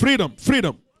 Freedom.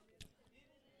 Freedom.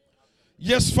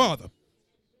 Yes, Father.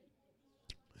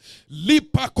 We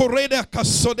proclaim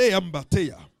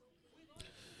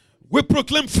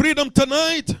freedom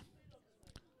tonight.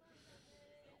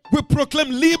 We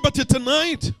proclaim liberty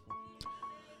tonight.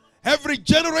 Every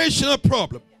generational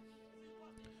problem.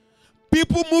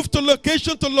 People move to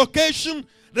location.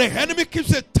 The enemy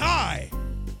keeps a tie.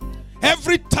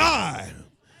 Every tie,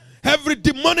 every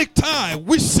demonic tie,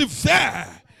 we sever.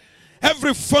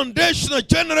 Every foundational,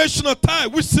 generational tie,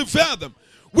 we sever them.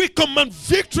 We command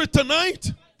victory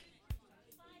tonight.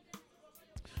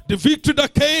 The victory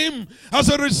that came as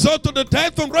a result of the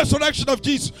death and resurrection of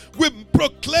Jesus, we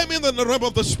proclaim it in the realm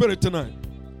of the Spirit tonight.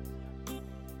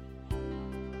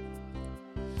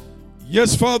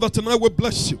 Yes, Father, tonight we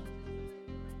bless you.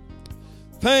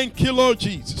 Thank you, Lord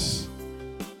Jesus.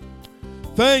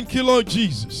 Thank you, Lord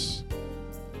Jesus.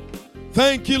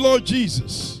 Thank you, Lord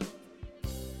Jesus.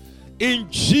 In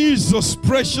Jesus'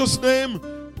 precious name,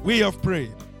 we have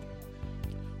prayed.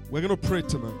 We're going to pray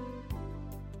tonight.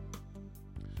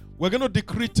 We're going to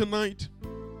decree tonight,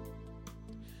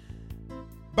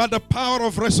 by the power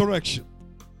of resurrection,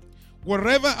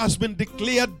 wherever has been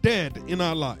declared dead in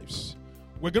our lives,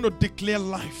 we're going to declare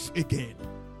life again.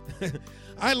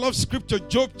 I love scripture,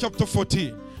 Job chapter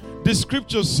 14. The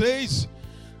scripture says,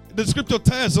 the scripture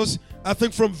tells us, I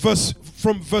think from verse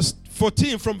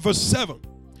 14, from verse 7.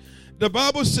 The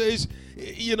Bible says,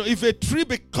 if a tree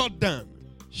be cut down,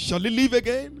 shall it live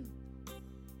again?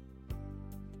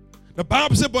 The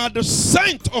Bible says, but at the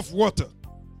scent of water,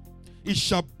 it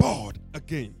shall bud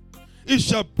again. It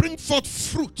shall bring forth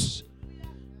fruits.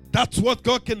 That's what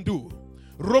God can do.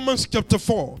 Romans chapter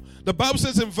 4. The Bible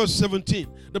says in verse 17.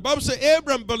 The Bible says,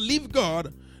 Abraham believed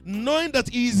God, knowing that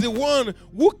he is the one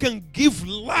who can give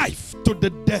life to the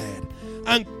dead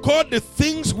and call the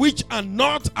things which are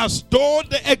not as though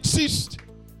they exist.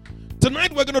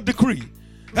 Tonight we're going to decree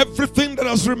everything that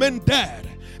has remained dead,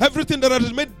 everything that has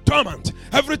remained dormant,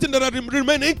 everything that has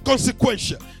remained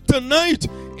inconsequential. Tonight,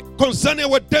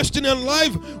 concerning our destiny and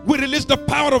life, we release the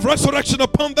power of resurrection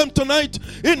upon them tonight.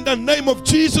 In the name of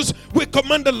Jesus, we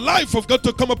command the life of God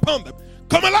to come upon them.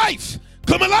 Come alive!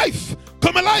 Come alive!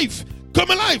 Come alive!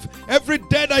 Come alive! Every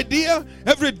dead idea,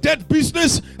 every dead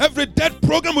business, every dead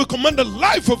program, we command the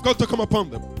life of God to come upon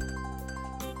them.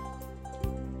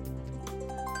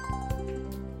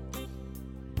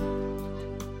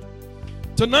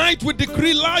 Tonight we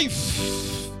decree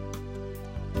life.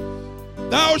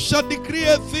 Thou shalt decree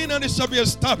a thing and it shall be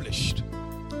established.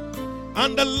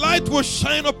 And the light will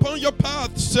shine upon your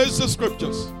path, says the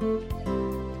scriptures.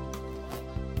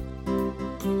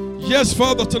 Yes,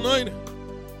 Father, tonight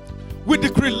we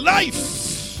decree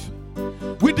life.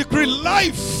 We decree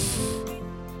life.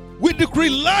 We decree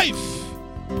life.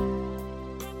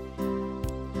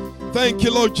 Thank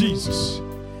you, Lord Jesus.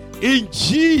 In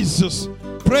Jesus'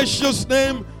 precious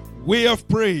name, we have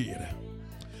prayed.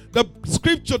 The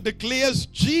scripture declares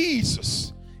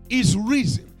Jesus is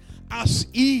risen as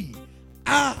he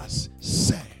has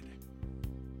said.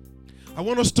 I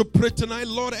want us to pray tonight,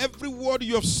 Lord, every word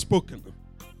you have spoken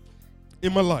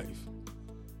in my life.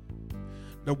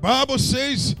 The Bible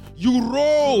says you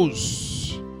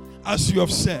rose as you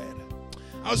have said.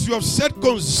 As you have said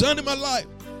concerning my life,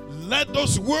 let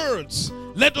those words,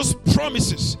 let those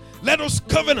promises, let those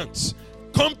covenants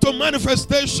come to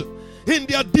manifestation in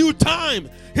their due time.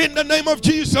 In the name of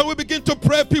Jesus, we begin to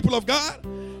pray, people of God.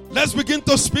 Let's begin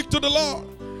to speak to the Lord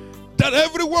that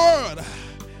every word,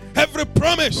 every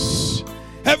promise,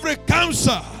 every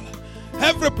counsel,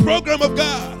 every program of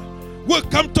God will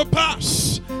come to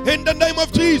pass in the name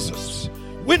of Jesus.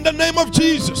 In the name of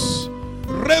Jesus.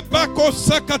 Rebako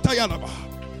sakatayalaba.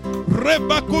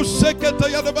 Rebako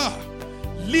sekatayalaba.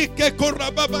 Like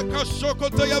korababa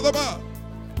kashokotayalaba.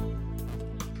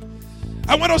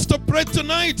 I want us to pray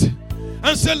tonight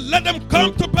and say, let them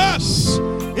come to pass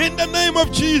In the name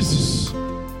of Jesus.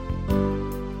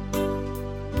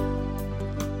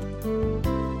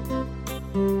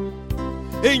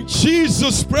 In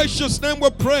Jesus' precious name we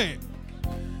pray.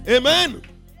 Amen.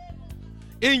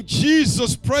 In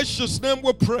Jesus' precious name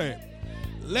we pray.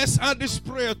 Let's add this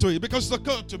prayer to it, because it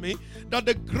occurred to me that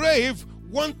the grave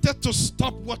wanted to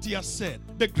stop what he has said.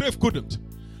 The grave couldn't.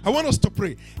 I want us to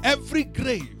pray. Every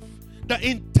grave that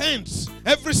intends,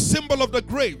 every symbol of the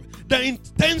grave that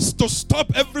intends to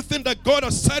stop everything that God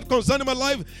has said concerning my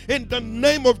life, in the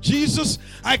name of Jesus,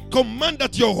 I command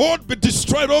that your hold be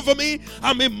destroyed over me.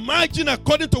 I'm imagining,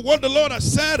 according to what the Lord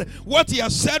has said, what he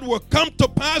has said will come to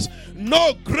pass.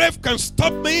 No grave can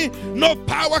stop me. No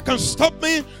power can stop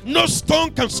me. No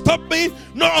stone can stop me.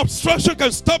 No obstruction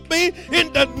can stop me.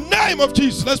 In the name of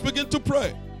Jesus, let's begin to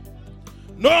pray.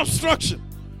 No obstruction,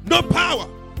 no power,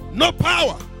 no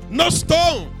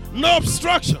stone, no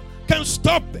obstruction can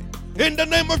stop me. In the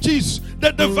name of Jesus,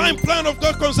 the divine plan of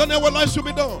God concerning our lives will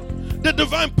be done. The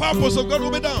divine purpose of God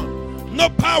will be done. No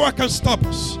power can stop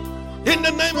us. In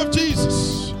the name of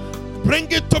Jesus,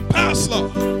 bring it to pass,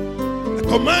 Lord. I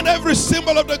command every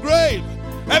symbol of the grave,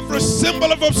 every symbol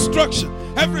of obstruction,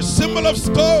 every symbol of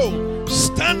stone,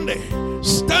 standing.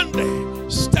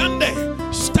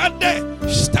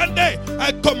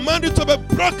 I command it to be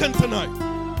broken tonight.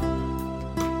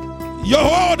 Your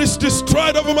hold is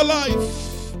destroyed over my life.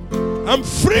 I'm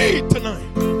free tonight.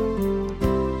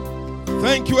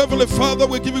 Thank you, Heavenly Father.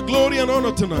 We give you glory and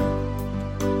honor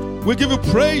tonight. We give you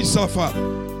praise, our Father.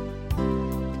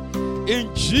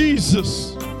 In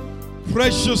Jesus'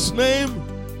 precious name,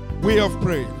 we have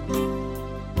prayed.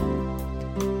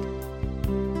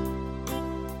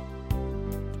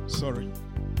 Sorry.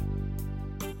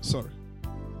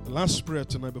 The last prayer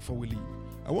tonight before we leave.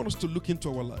 I want us to look into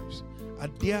our lives. Are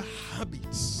there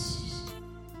habits?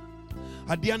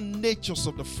 Are there natures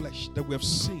of the flesh that we have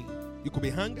seen? It could be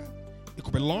hunger, it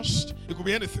could be lust, it could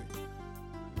be anything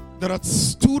that had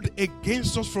stood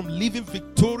against us from living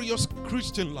victorious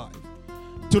Christian life.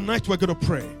 Tonight we're going to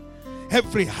pray.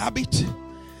 Every habit,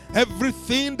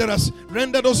 everything that has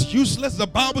rendered us useless, the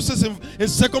Bible says in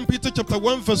 2 Peter chapter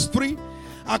 1 verse 3,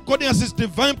 according as his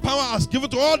divine power has given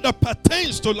to all that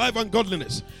pertains to life and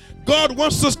godliness. God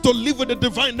wants us to live with the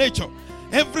divine nature.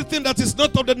 Everything that is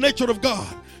not of the nature of God,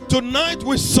 tonight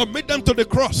we submit them to the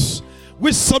cross.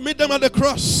 We submit them at the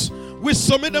cross. We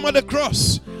submit them at the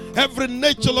cross. Every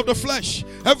nature of the flesh,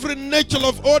 every nature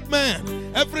of old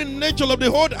man, every nature of the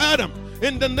old Adam,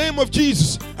 in the name of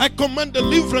Jesus, I command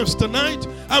deliverance tonight.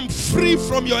 I'm free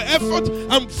from your effort.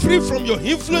 I'm free from your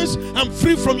influence. I'm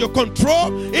free from your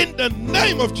control. In the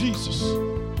name of Jesus.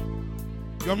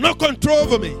 You have no control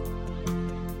over me.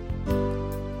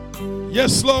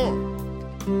 Yes, Lord.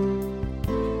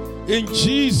 In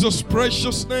Jesus'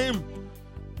 precious name,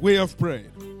 we have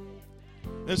prayed.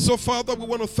 And so, Father, we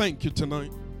want to thank you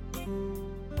tonight.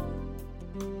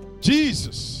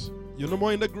 Jesus, you're no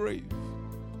more in the grave.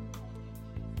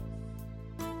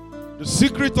 The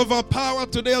secret of our power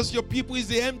today as your people is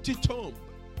the empty tomb.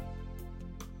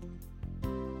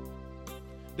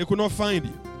 They could not find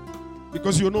you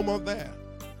because you're no more there.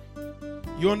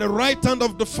 You're on the right hand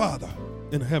of the Father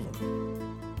in heaven.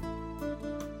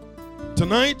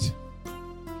 Tonight,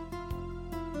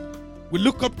 we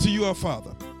look up to you, our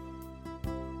Father.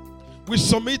 We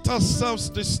submit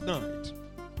ourselves this night.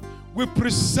 We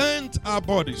present our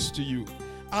bodies to you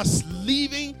as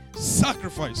living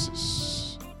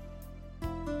sacrifices.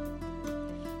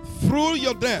 Through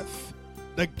your death,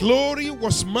 the glory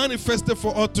was manifested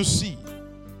for all to see.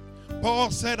 Paul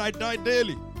said, I die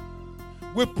daily.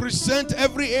 We present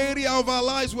every area of our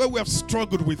lives where we have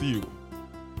struggled with you.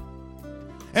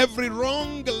 Every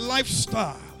wrong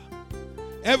lifestyle,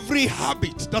 every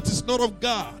habit that is not of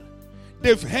God,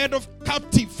 they've held us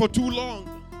captive for too long.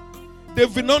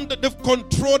 They've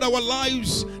controlled our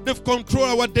lives. They've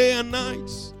controlled our day and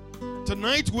nights.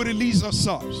 Tonight we release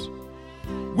ourselves.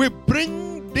 We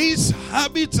bring these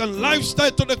habits and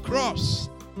lifestyle to the cross.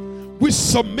 We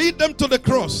submit them to the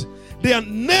cross. They are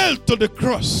nailed to the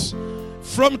cross.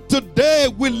 From today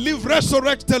we live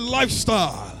resurrected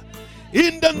lifestyle.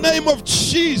 In the name of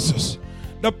Jesus,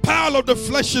 the power of the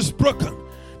flesh is broken.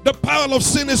 The power of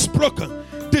sin is broken.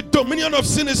 The dominion of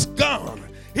sin is gone.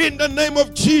 In the name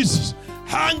of Jesus.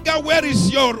 Hunger, where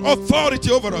is your authority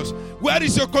over us? Where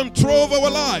is your control over our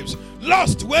lives?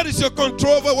 Lust, where is your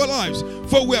control over our lives?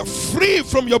 For we are free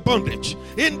from your bondage.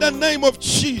 In the name of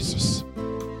Jesus.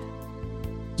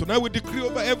 Tonight we decree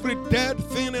over every dead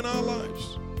thing in our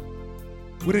lives.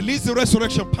 We release the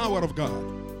resurrection power of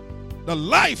God. The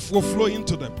life will flow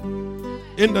into them.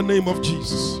 In the name of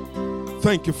Jesus.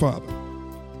 Thank you, Father.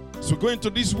 So go into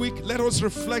this week, let us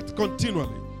reflect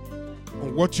continually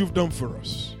on what you've done for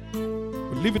us. We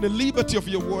live in the liberty of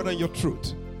your word and your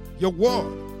truth. Your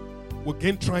word will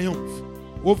gain triumph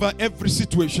over every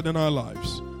situation in our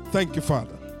lives. Thank you,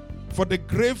 Father. For the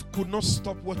grave could not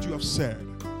stop what you have said.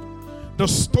 The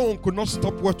stone could not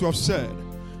stop what you have said.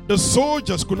 The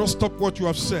soldiers could not stop what you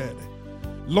have said.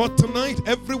 Lord, tonight,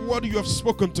 every word you have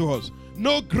spoken to us,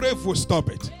 no grave will stop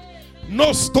it.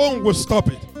 No stone will stop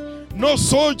it. No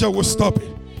soldier will stop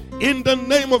it. In the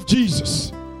name of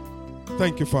Jesus.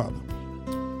 Thank you, Father.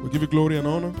 We give you glory and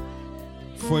honor.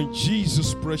 For in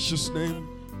Jesus' precious name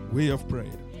we have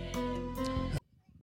prayed.